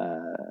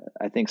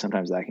I think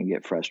sometimes that can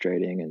get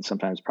frustrating, and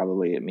sometimes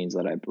probably it means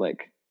that I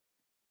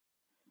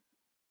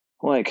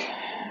like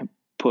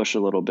push a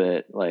little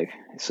bit, like,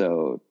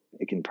 so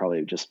it can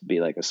probably just be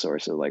like a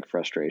source of like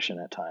frustration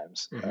at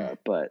times.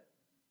 But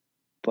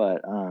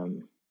I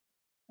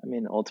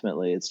mean,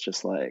 ultimately it's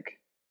just like,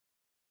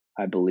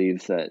 I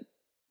believe that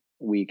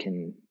we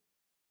can,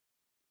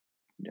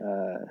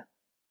 do,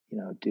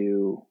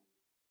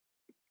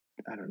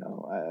 I don't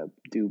know,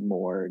 do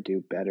more,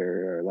 do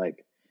better, or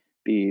like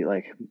be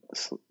like,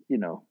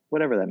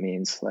 whatever that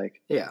means. Like,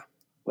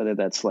 whether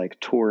that's like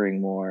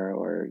touring more,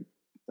 or,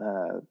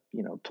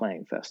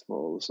 playing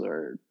festivals,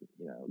 or,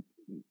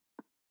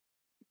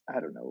 I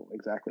don't know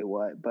exactly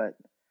what, but,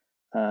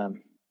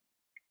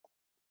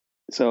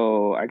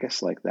 so I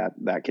guess like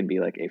that can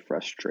be like a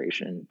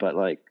frustration, but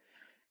like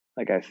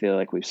I feel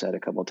like we've said a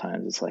couple of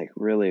times, it's like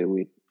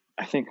really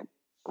I think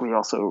we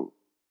also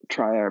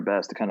try our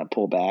best to kind of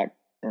pull back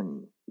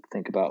and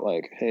think about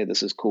like, hey,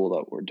 this is cool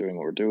that we're doing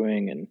what we're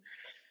doing, and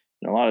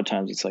a lot of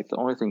times it's like the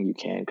only thing you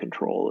can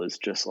control is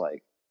just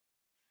like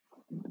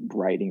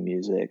writing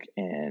music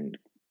and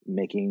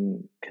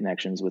making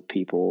connections with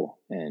people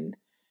and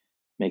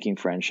making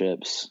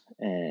friendships,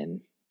 and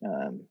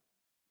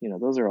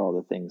those are all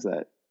the things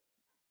that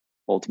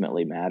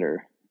ultimately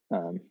matter.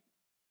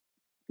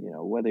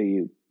 Whether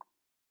you,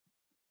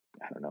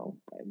 I don't know,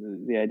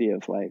 the idea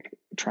of like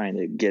trying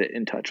to get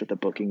in touch with a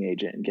booking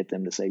agent and get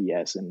them to say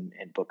yes and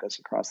book us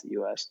across the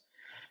US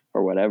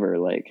or whatever,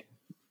 like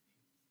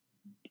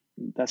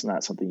that's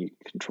not something you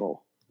can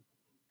control.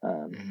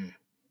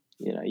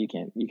 You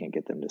can't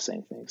get them to say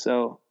anything.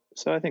 So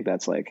I think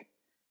that's like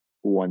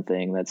one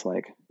thing that's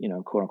like,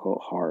 quote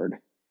unquote hard,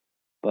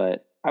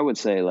 but I would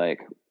say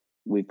like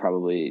we've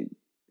probably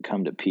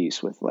come to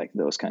peace with like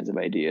those kinds of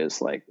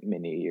ideas like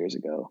many years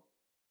ago,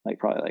 like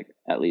probably like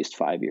at least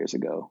 5 years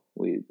ago.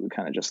 We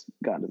kind of just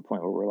gotten to the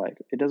point where we're like,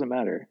 it doesn't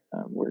matter.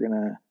 We're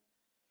gonna,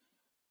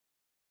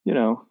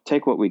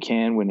 take what we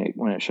can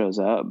when it shows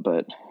up,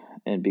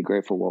 and be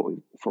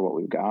grateful for what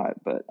we've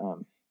got. But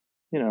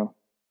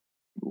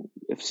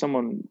if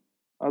someone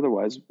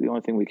otherwise, the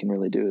only thing we can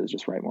really do is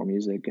just write more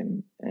music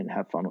and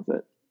have fun with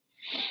it.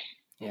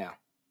 Yeah.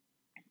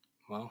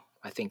 Well,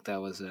 I think that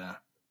was a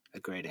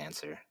great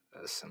answer.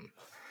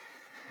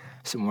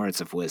 Some words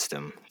of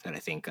wisdom that I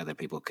think other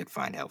people could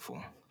find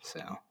helpful.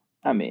 So,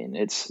 I mean,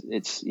 it's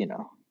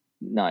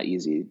not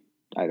easy.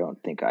 I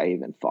don't think I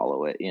even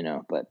follow it,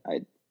 but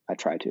I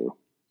try to.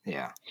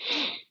 Yeah.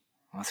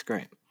 Well, that's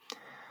great.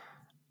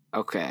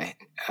 Okay.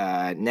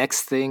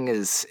 Next thing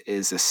is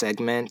a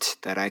segment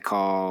that I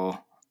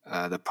call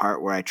the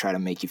part where I try to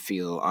make you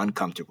feel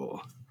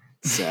uncomfortable.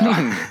 So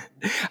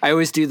I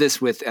always do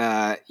this with,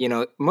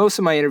 most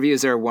of my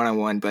interviews are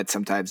one-on-one, but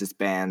sometimes it's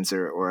bands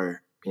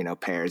or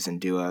pairs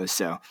and duos.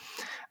 So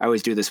I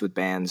always do this with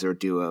bands or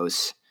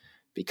duos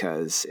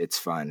because it's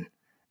fun.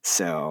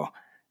 So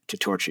to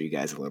torture you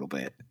guys a little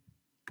bit.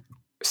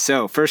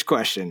 So first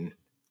question,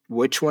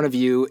 which one of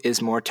you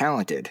is more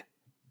talented?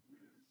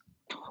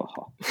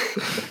 Oh,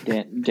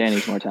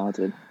 Danny's more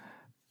talented.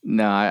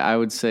 No, I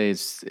would say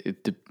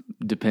it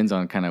depends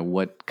on kind of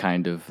what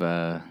kind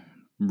of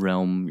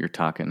realm you're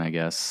talking, I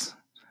guess.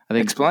 I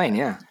think explain,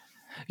 yeah.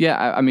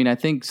 Yeah, I mean, I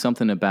think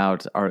something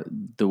about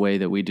the way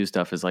that we do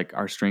stuff is like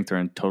our strengths are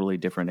in totally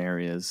different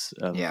areas.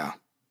 Yeah.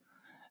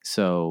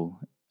 So,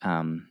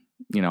 I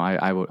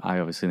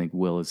obviously think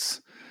Will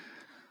is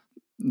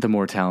the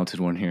more talented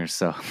one here.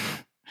 So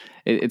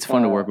it's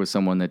fun to work with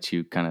someone that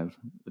you kind of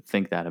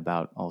think that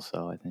about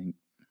also, I think.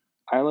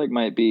 I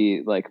might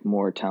be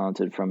more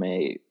talented from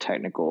a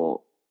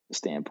technical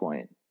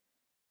standpoint.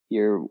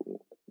 You're,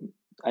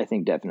 I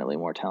think, definitely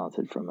more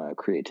talented from a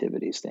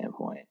creativity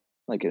standpoint,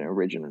 like an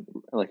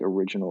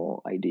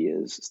original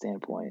ideas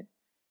standpoint.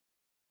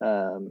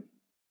 And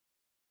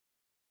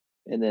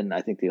then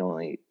I think the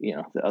only,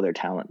 the other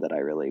talent that I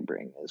really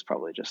bring is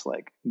probably just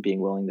being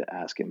willing to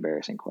ask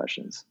embarrassing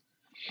questions.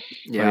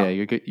 Yeah,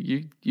 you're good.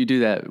 You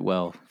do that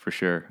well for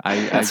sure.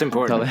 That's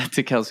important. Tell that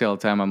to Kelsey all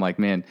the time. I'm like,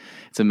 man,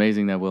 it's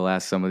amazing that we'll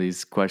ask some of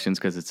these questions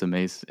because it's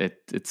amazing.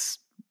 It's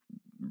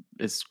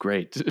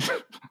great.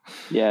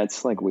 Yeah,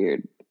 it's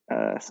weird.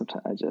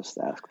 Sometimes I just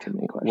ask too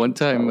many questions. One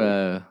time,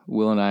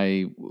 Will and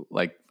I,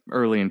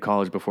 early in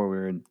college, before we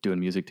were doing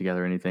music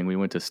together or anything, we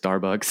went to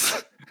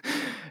Starbucks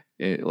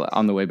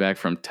on the way back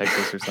from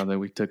Texas or something.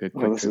 We took a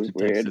quick trip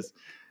to Texas,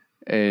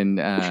 and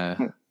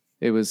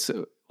it was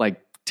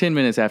 10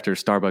 minutes after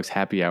Starbucks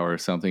happy hour or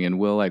something, and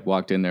Will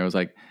walked in there, was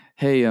like,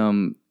 hey,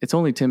 it's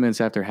only 10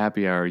 minutes after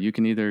happy hour. You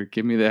can either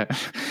give me that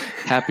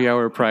happy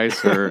hour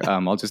price or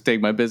I'll just take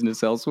my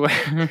business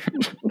elsewhere.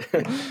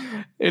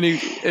 and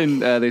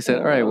they said,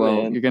 all right,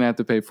 well, you're going to have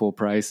to pay full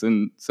price.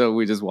 And so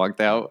we just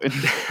walked out and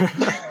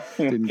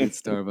didn't get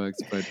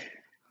Starbucks. But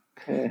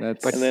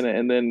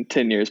and then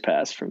 10 years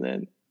passed from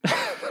then.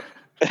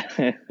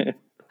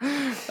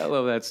 I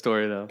love that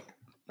story, though.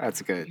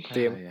 That's good.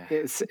 I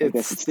guess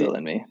it's still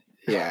in me.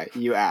 Yeah,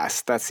 you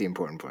asked. That's the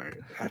important part.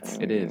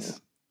 It is.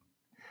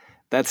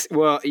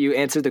 You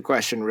answered the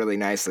question really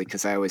nicely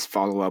because I always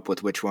follow up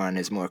with which one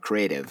is more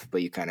creative,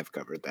 but you kind of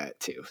covered that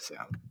too. So,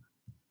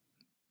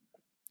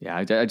 yeah,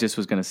 I just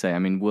was going to say, I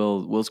mean,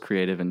 Will's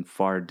creative in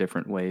far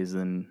different ways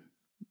than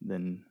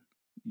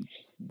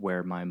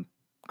where my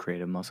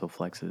creative muscle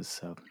flexes.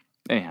 So,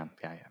 anyhow,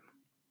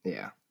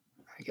 yeah,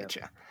 I get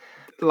you.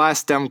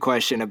 Last dumb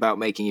question about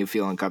making you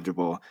feel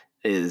uncomfortable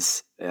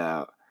is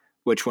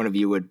which one of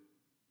you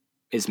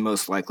is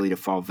most likely to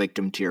fall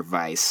victim to your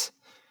vice?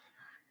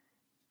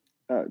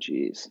 Oh,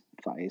 geez.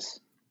 Vice.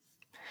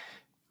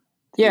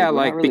 Yeah,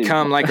 really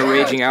become a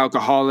raging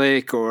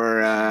alcoholic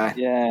or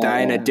die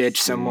in a ditch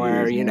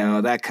somewhere,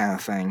 that kind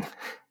of thing.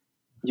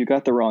 You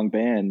got the wrong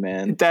band,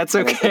 man. That's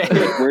okay.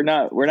 We're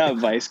not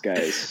Vice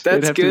guys.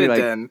 That's good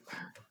then.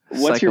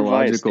 What's your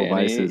vice, Danny?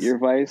 Vices. Your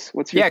vice?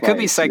 What's your vice? Yeah, it could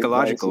be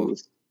psychological.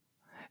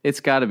 It's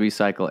got to be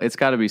It's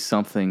got to be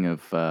something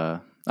of.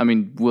 I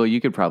mean, Will,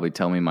 you could probably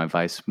tell me my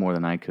vice more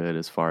than I could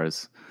as far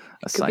as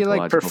a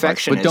psychological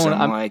vice. It could be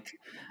perfectionism. But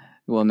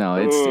well, no,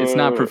 it's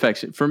not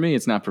perfection. For me,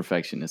 it's not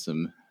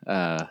perfectionism.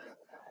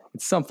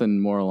 It's something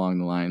more along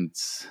the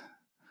lines,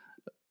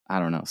 I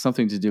don't know,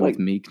 something to do with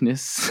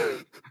meekness.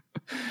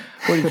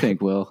 What do you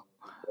think, Will?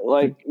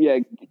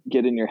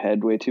 Get in your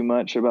head way too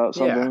much about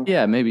something?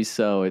 Yeah, maybe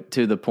so.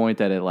 To the point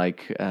that it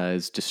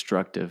is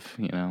destructive,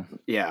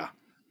 Yeah,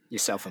 you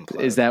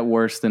self-implode. Is that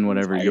worse than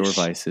whatever your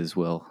vice is,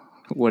 Will?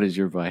 What is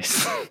your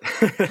vice?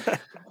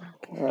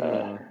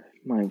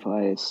 My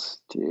vice,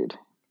 dude.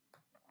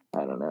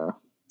 I don't know.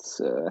 It's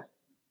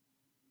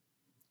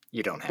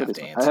you don't have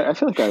to answer. I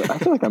feel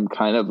like I'm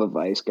kind of a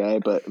vice guy,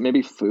 but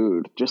maybe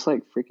food, just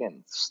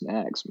freaking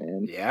snacks,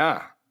 man.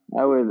 Yeah,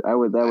 that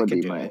would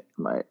be my.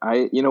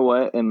 You know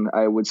what? And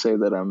I would say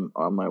that I'm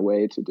on my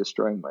way to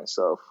destroying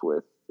myself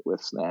with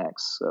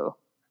snacks. So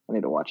I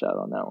need to watch out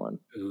on that one.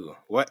 Ooh,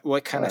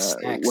 what kind of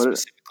snacks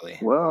specifically?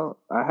 Well,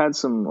 I had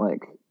some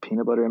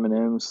peanut butter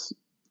M&Ms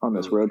on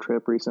this road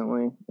trip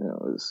recently, and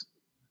it was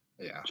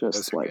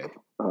just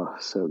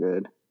so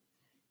good.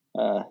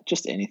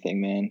 Just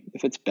anything, man.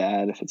 If it's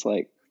bad, if it's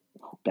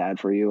bad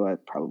for you,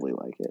 I'd probably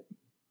like it.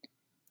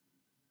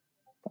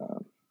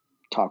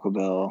 Taco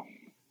Bell.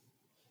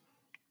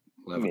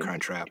 Love a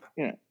Crunchwrap.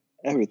 Yeah,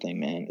 everything,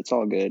 man. It's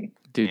all good.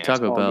 Dude,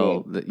 Taco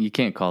Bell, you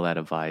can't call that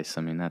a vice.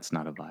 I mean, that's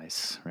not a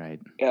vice, right?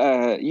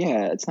 Yeah,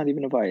 it's not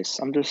even a vice.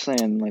 I'm just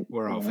saying,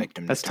 we're all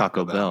victims. That's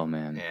Taco Bell,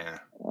 man. Yeah.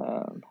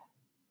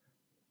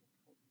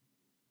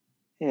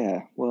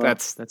 Yeah, well,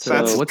 that's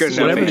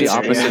whatever the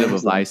opposite of a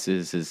vice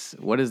is.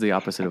 What is the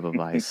opposite of a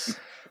vice?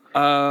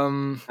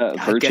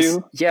 Virtue.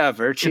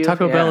 Virtue.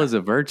 Taco Bell is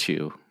a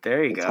virtue.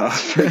 There you go.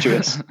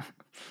 Virtuous.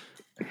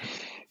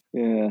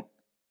 Yeah.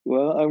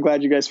 Well, I'm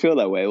glad you guys feel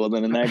that way. Well,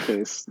 then in that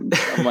case,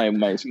 my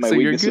so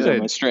weaknesses are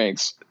my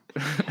strengths.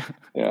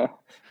 Yeah.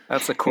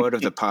 That's the quote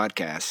of the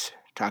podcast.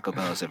 Taco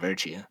Bell is a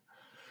virtue.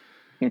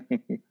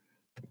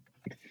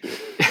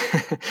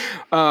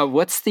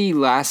 What's the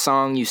last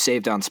song you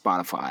saved on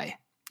Spotify?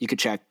 You could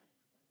check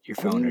your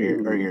phone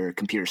or your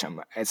computer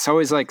somewhere. It's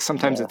always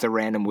sometimes it's a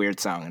random weird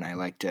song, and I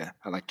like to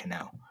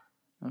know.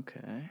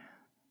 Okay.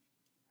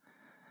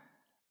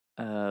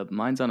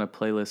 Mine's on a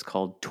playlist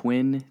called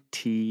Twin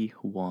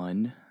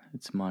T1.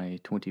 It's my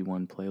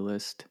 21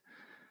 playlist.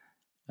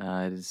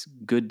 It is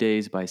Good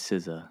Days by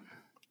SZA.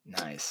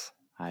 Nice.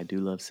 I do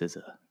love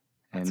SZA.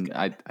 And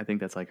I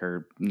think that's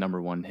her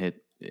number one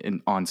hit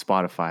on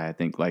Spotify. I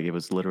think it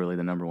was literally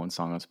the number one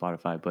song on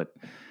Spotify, but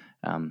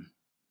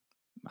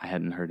I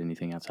hadn't heard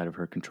anything outside of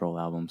her Control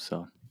album.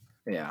 So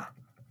yeah,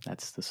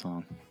 That's the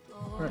song.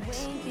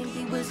 Nice.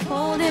 He was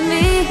holding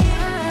me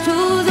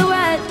to the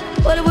right,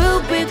 but it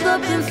will break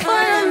up in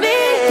front of me.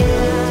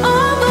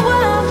 All the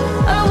while,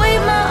 I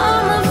wave my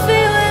arm and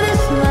feel it a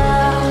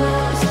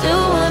smile.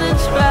 Still wanna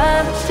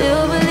try,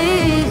 still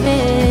believe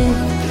in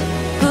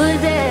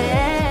good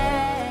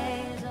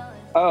days.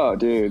 Oh,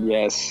 dude,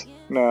 yes.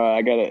 No,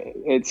 I got it.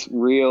 It's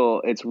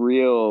real. It's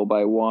real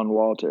by Juan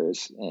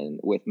Walters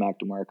and with Mac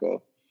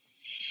DeMarco.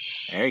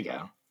 There you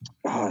go.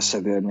 Oh, it's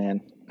so good,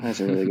 man. That's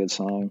a really good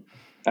song.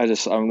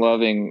 I'm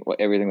loving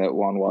everything that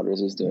Juan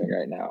Walters is doing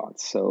right now.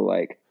 It's so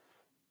like,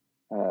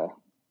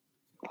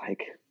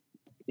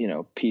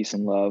 peace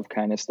and love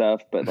kind of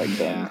stuff, but like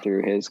done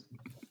through his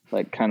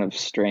like kind of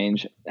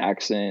strange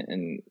accent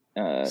and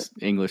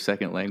English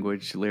second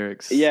language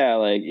lyrics. Yeah,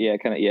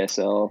 kind of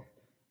ESL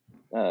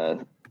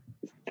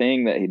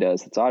thing that he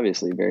does. It's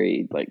obviously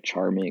very like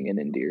charming and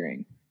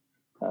endearing.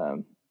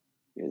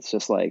 It's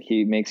just like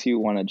he makes you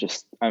want to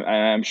just.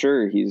 I'm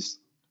sure he's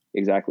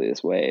exactly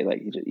this way.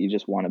 Like you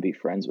just want to be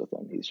friends with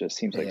him. He just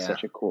seems like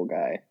such a cool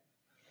guy.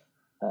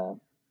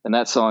 And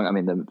that song, I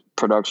mean, the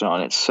production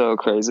on it's so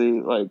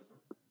crazy. Like,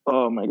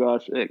 oh my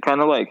gosh, it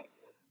kind of like.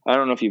 I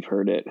don't know if you've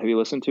heard it. Have you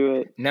listened to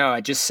it? No,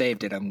 I just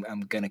saved it.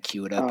 I'm gonna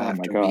cue it up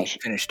after we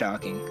finish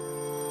talking.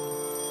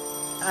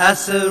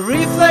 As a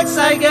reflex,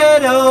 I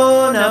get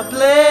on a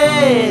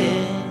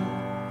plane.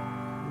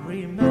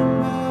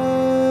 Remember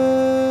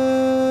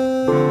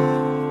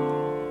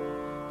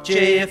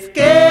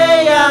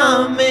JFK,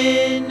 I'm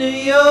in New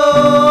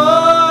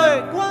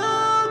York.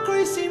 One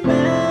crazy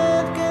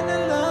man,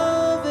 kinda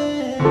love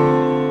it.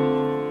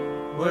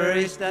 Where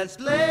is that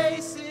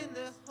place in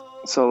the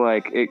hole? So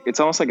like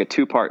it's almost like a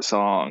 2-part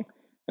song,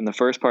 and the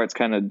first part's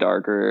kind of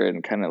darker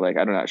and kind of like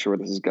I'm not sure where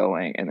this is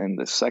going, and then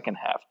the second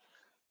half,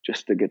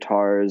 just the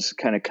guitars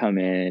kind of come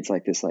in. It's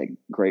like this like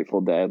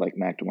Grateful Dead, like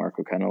Mac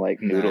DeMarco kind of like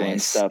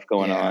noodling stuff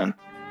going on.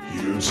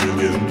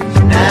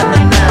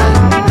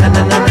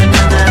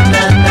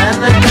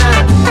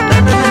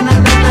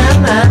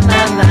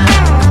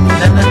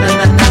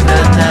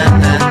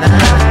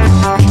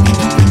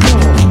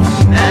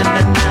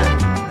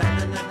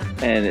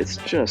 And it's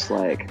just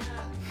like,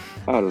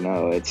 I don't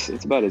know, it's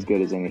about as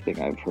good as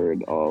anything I've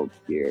heard all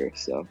year.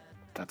 So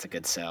that's a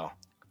good sell.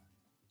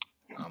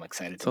 I'm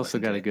excited. It's also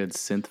got a good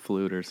synth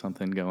flute or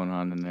something going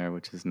on in there,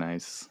 which is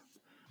nice.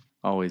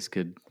 Always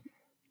good.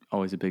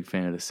 Always a big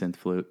fan of the synth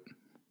flute.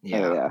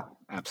 Yeah,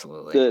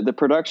 absolutely. The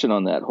production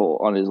on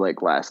on his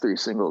like last 3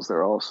 singles,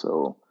 they're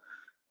also,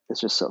 it's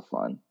just so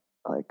fun.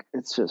 Like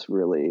it's just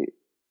really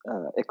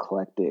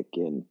eclectic,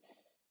 and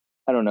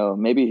I don't know,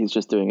 maybe he's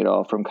just doing it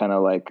all from kind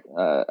of like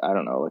I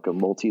don't know, like a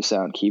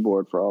multi-sound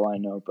keyboard for all I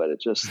know, but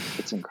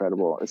it's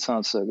incredible. It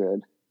sounds so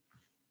good.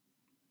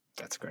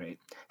 That's great.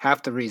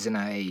 Half the reason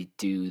I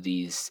do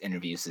these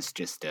interviews is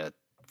just to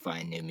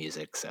find new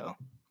music, so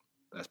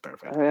that's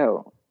perfect. Oh, yeah.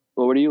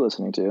 Well, what are you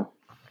listening to?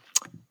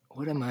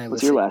 What am I listening to?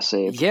 What's your last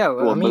save? Yeah,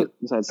 well,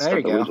 there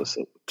you go.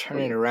 Turn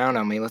it around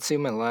on me. Let's see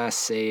my last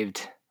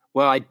saved.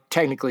 Well, I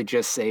technically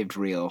just saved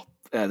Real,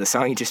 the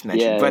song you just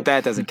mentioned, but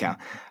that doesn't count.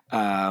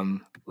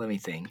 Let me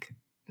think.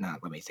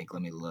 Let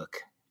me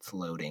look. It's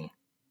loading.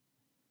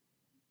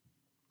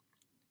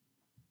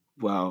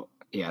 Well,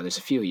 yeah, there's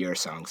a few of your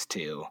songs,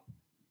 too.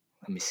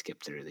 Let me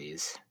skip through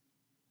these.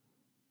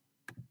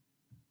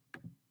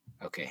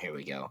 Okay, here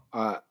we go.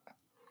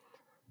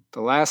 The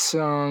last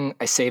song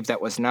I saved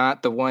that was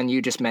not the one you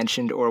just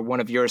mentioned or one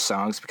of your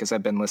songs, because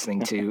I've been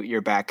listening to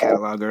your back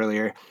catalog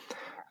earlier,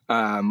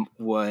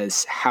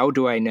 was How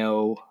Do I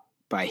Know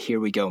by Here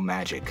We Go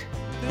Magic.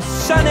 The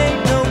sun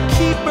ain't no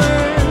keeper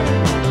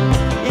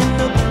in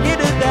the heat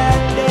of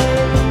that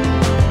day.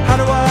 How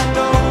do I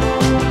know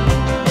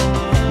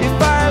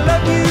if I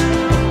love you?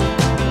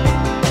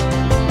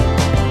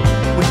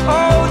 When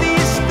all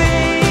these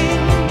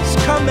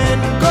things come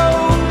and go.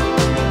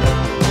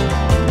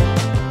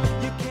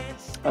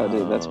 Oh,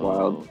 dude, that's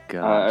wild.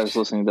 I was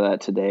listening to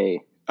that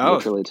today. Oh,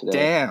 literally today.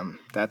 Damn,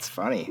 that's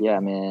funny. Yeah,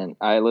 man.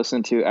 I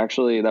listened to,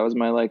 actually, that was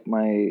my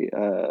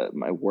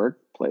work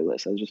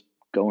playlist. I was just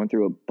going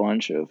through a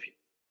bunch of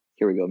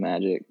Here We Go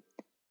Magic.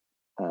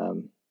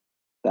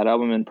 That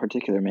album in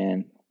particular,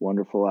 man,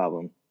 wonderful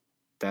album.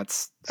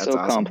 That's so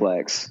awesome.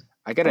 Complex.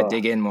 I gotta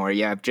dig in more.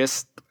 Yeah, I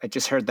just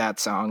heard that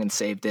song and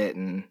saved it,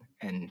 and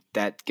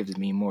that gives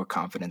me more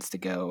confidence to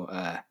go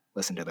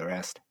listen to the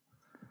rest.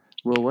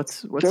 Well,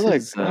 what's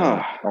his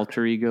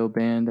alter ego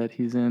band that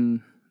he's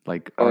in?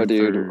 Like, what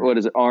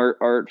is it?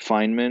 Art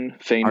Feynman?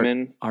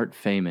 Art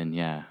Feynman,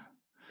 yeah.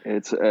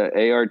 It's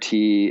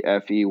ARTFEYNMAN,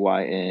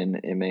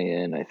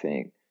 I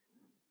think.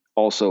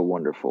 Also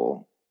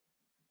wonderful.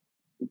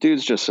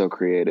 Dude's just so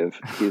creative.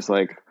 He's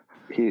like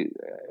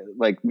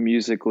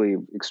musically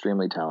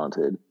extremely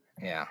talented.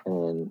 Yeah,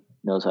 and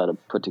knows how to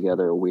put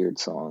together a weird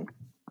song.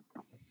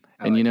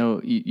 And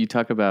you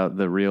talk about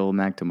the Real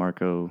Mac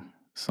DeMarco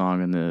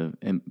song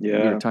and we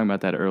were talking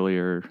about that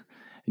earlier,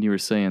 and you were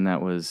saying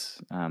that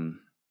was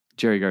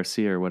Jerry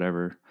Garcia or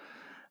whatever,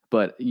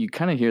 but you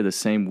kind of hear the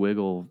same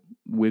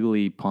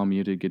wiggly palm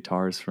muted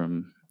guitars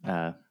from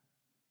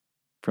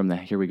from the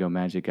Here We Go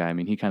Magic guy. I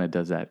mean, he kind of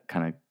does that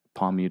kind of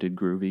palm muted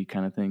groovy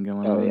kind of thing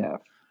going on. Oh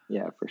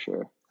yeah, for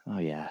sure. Oh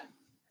yeah.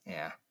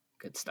 Yeah,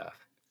 good stuff.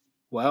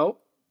 Well,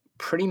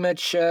 pretty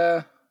much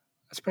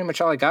that's pretty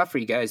much all I got for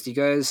you guys. Do you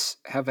guys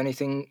have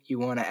anything you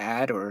want to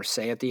add or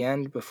say at the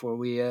end before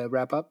we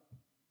wrap up?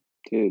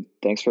 Dude,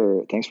 thanks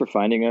for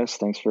finding us.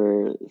 Thanks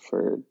for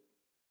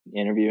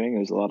interviewing. It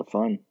was a lot of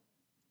fun.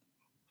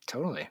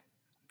 Totally.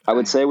 I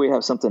would say we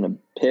have something to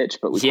pitch,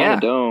 but we kind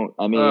of don't.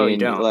 I mean, you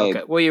don't. Like,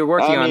 okay. Well, you're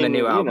working on the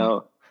new album. You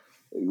know,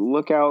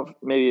 look out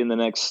maybe in the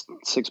next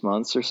 6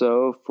 months or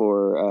so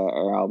for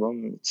our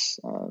album. It's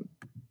going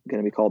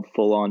to be called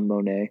Full On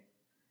Monet.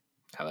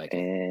 I like it.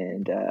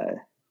 And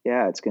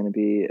yeah, it's going to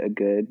be a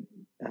good,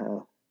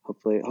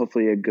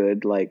 hopefully a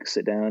good like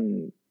sit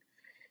down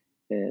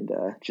and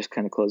just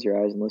kind of close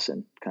your eyes and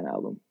listen kind of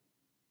album.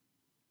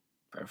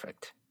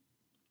 Perfect.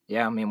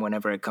 Yeah, I mean,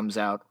 whenever it comes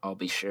out, I'll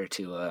be sure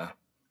to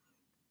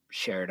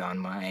share it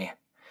on our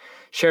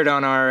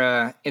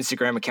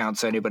Instagram account,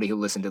 so anybody who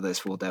listened to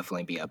this will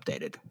definitely be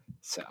updated.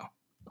 So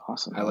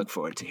awesome. I look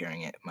forward to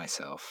hearing it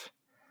myself.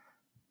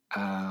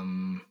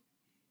 I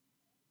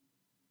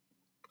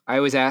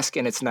always ask,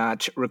 and it's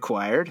not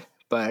required,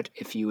 but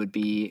if you would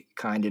be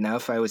kind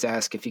enough, I always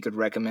ask if you could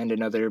recommend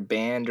another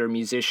band or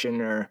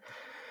musician or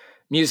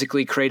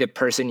musically creative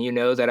person you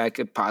know that I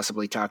could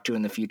possibly talk to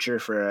in the future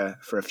for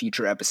a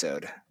future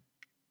episode.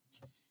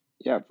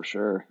 Yeah, for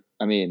sure.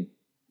 I mean,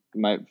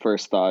 my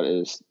first thought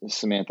is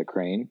Samantha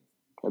Crane.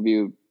 Are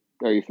you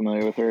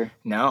familiar with her?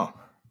 No.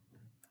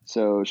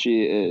 So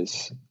she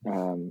is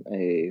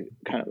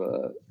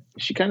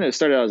she kind of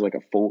started out as like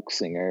a folk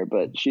singer,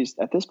 but she's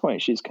at this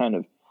point she's kind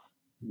of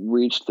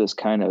reached this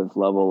kind of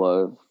level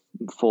of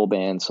full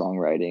band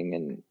songwriting,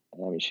 and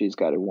I mean she's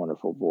got a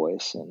wonderful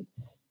voice, and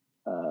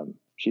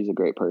she's a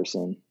great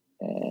person,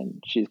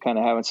 and she's kind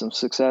of having some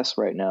success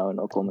right now in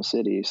Oklahoma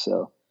City.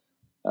 So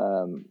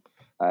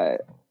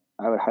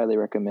I would highly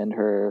recommend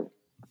her.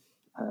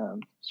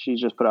 She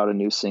just put out a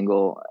new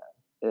single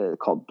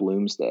called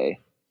Bloomsday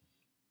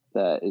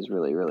that is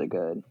really, really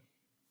good.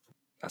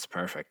 That's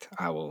perfect.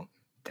 I will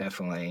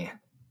definitely,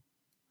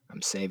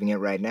 I'm saving it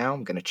right now.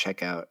 I'm going to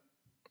check out,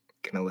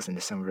 going to listen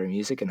to some of her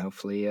music, and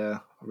hopefully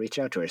I'll reach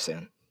out to her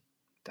soon.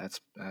 That's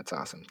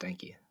awesome.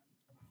 Thank you.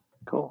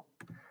 Cool.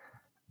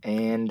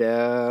 And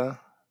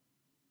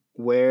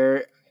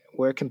where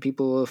can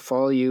people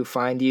follow you,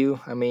 find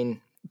you? I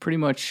mean, pretty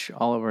much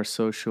all of our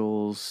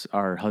socials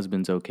are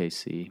Husbands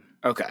OKC.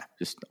 Okay.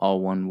 Just all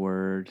one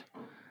word.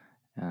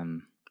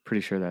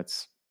 Pretty sure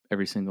that's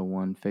every single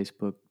one.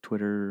 Facebook,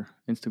 Twitter,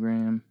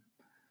 Instagram.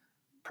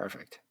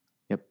 Perfect.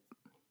 Yep.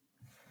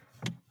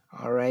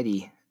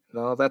 Alrighty.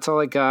 Well, that's all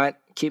I got.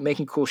 Keep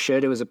making cool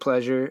shit. It was a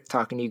pleasure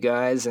talking to you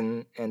guys,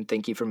 and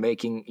thank you for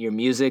making your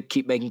music.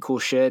 Keep making cool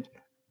shit.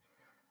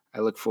 I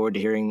look forward to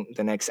hearing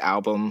the next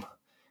album.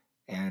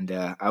 And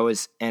I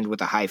always end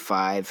with a high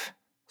five.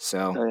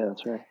 So, oh yeah,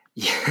 that's right.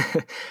 Yeah,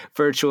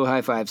 virtual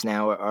high fives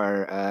now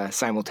are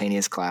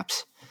simultaneous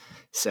claps.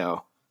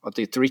 So I'll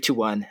do 3, 2,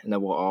 1, and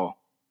then we'll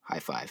all high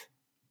five.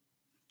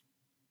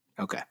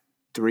 Okay,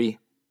 3,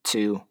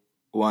 2,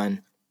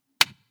 1,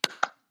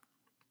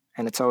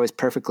 and it's always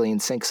perfectly in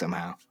sync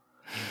somehow.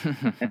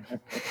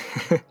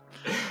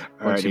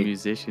 Bunch of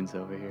musicians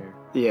over here.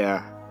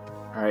 Yeah.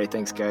 All right.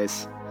 Thanks,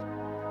 guys.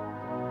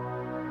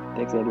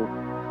 Thanks, Edward.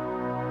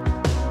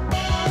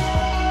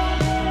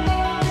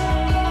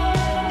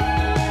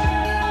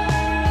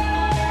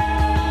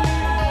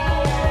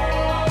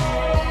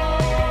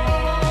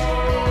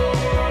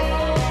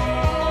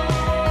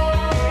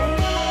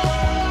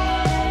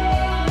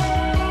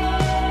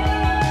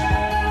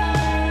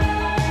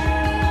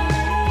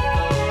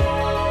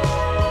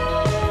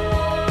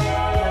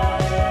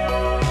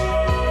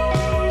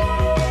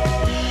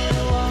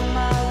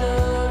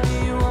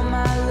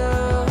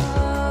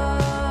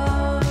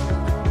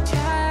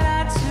 Child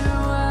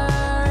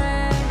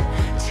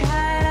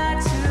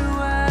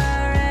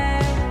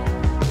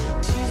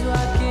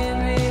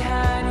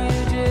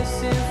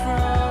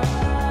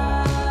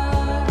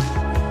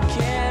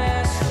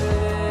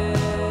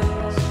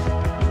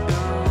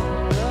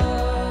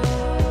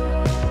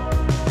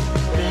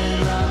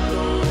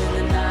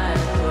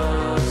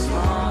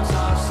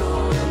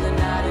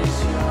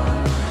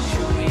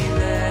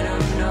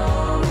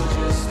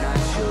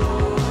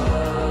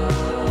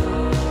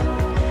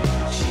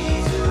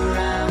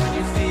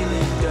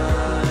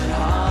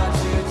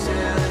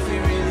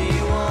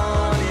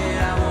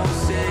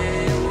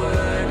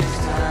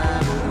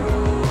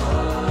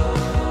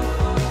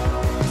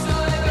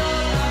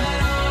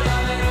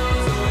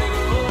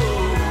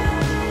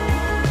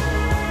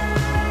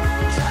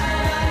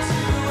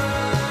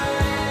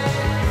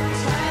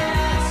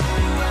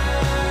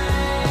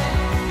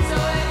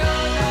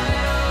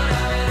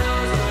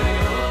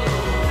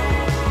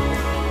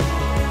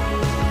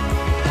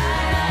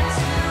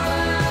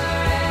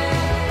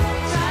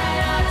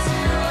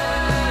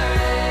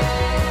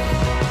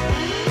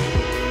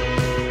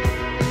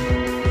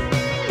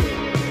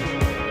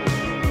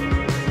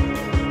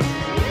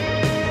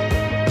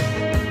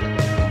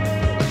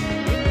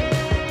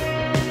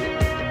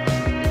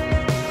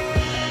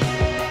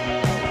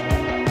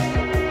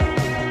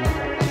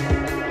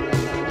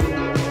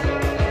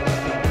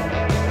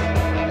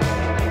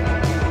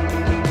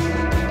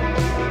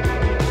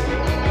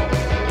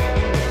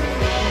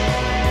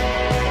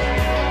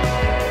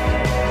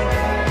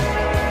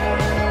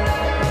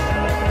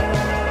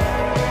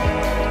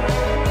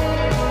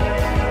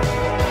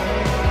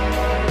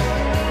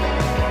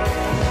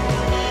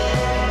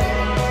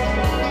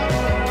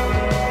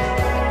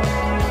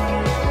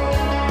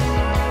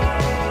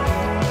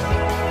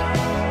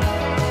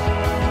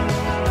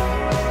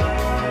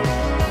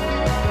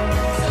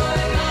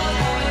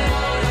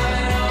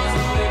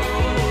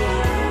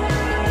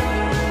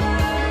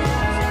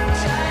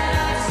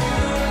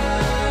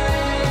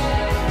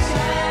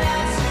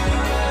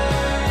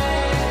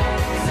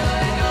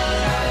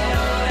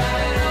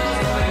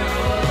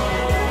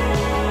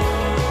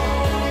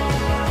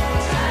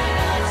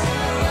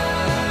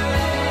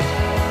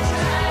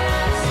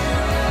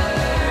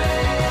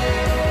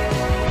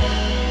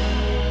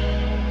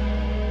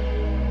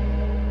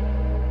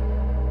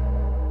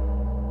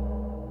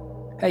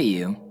Hey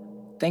you,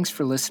 thanks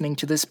for listening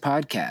to this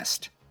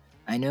podcast.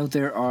 I know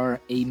there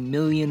are a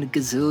million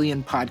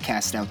gazillion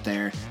podcasts out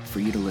there for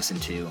you to listen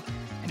to,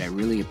 and I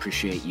really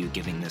appreciate you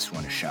giving this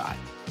one a shot.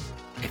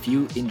 If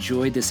you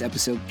enjoyed this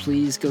episode,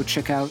 please go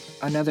check out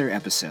another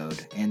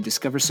episode and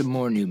discover some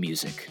more new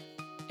music.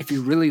 If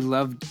you really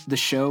loved the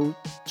show,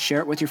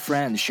 share it with your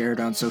friends, share it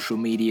on social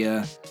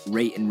media,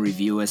 rate and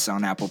review us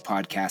on Apple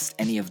Podcasts.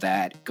 Any of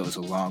that goes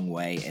a long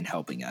way in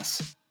helping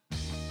us.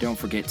 Don't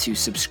forget to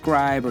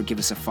subscribe or give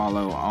us a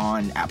follow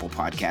on Apple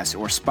Podcasts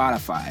or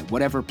Spotify,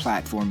 whatever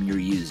platform you're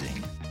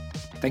using.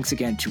 Thanks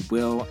again to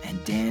Will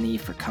and Danny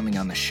for coming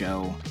on the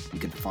show. You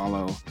can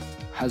follow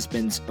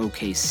Husbands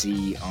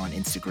OKC on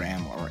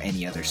Instagram or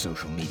any other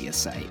social media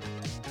site.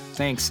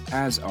 Thanks,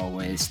 as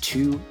always,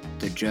 to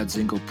the Judd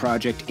Zingle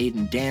Project,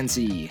 Aiden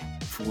Danzy,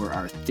 for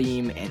our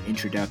theme and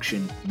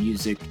introduction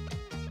music.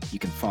 You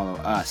can follow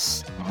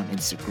us on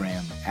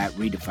Instagram at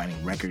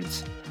Redefining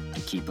Records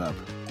to keep up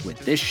with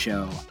this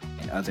show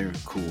and other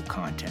cool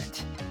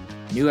content.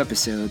 New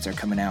episodes are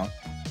coming out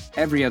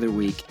every other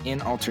week in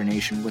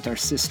alternation with our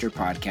sister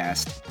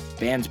podcast,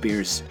 Bands,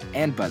 Beers,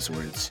 and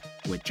Buzzwords,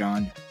 with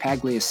John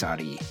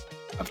Pagliasotti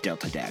of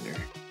Delta Dagger.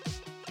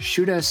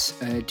 Shoot us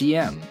a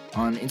DM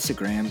on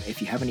Instagram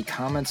if you have any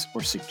comments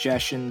or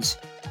suggestions.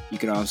 You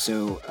could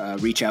also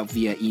reach out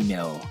via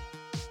email,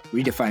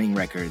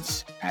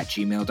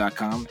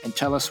 redefiningrecords@gmail.com, and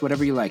tell us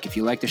whatever you like. If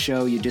you like the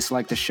show, you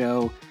dislike the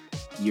show,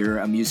 you're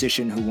a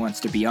musician who wants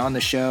to be on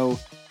the show,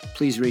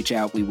 please reach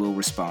out. We will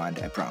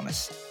respond, I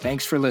promise.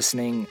 Thanks for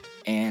listening,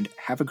 and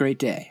have a great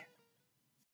day.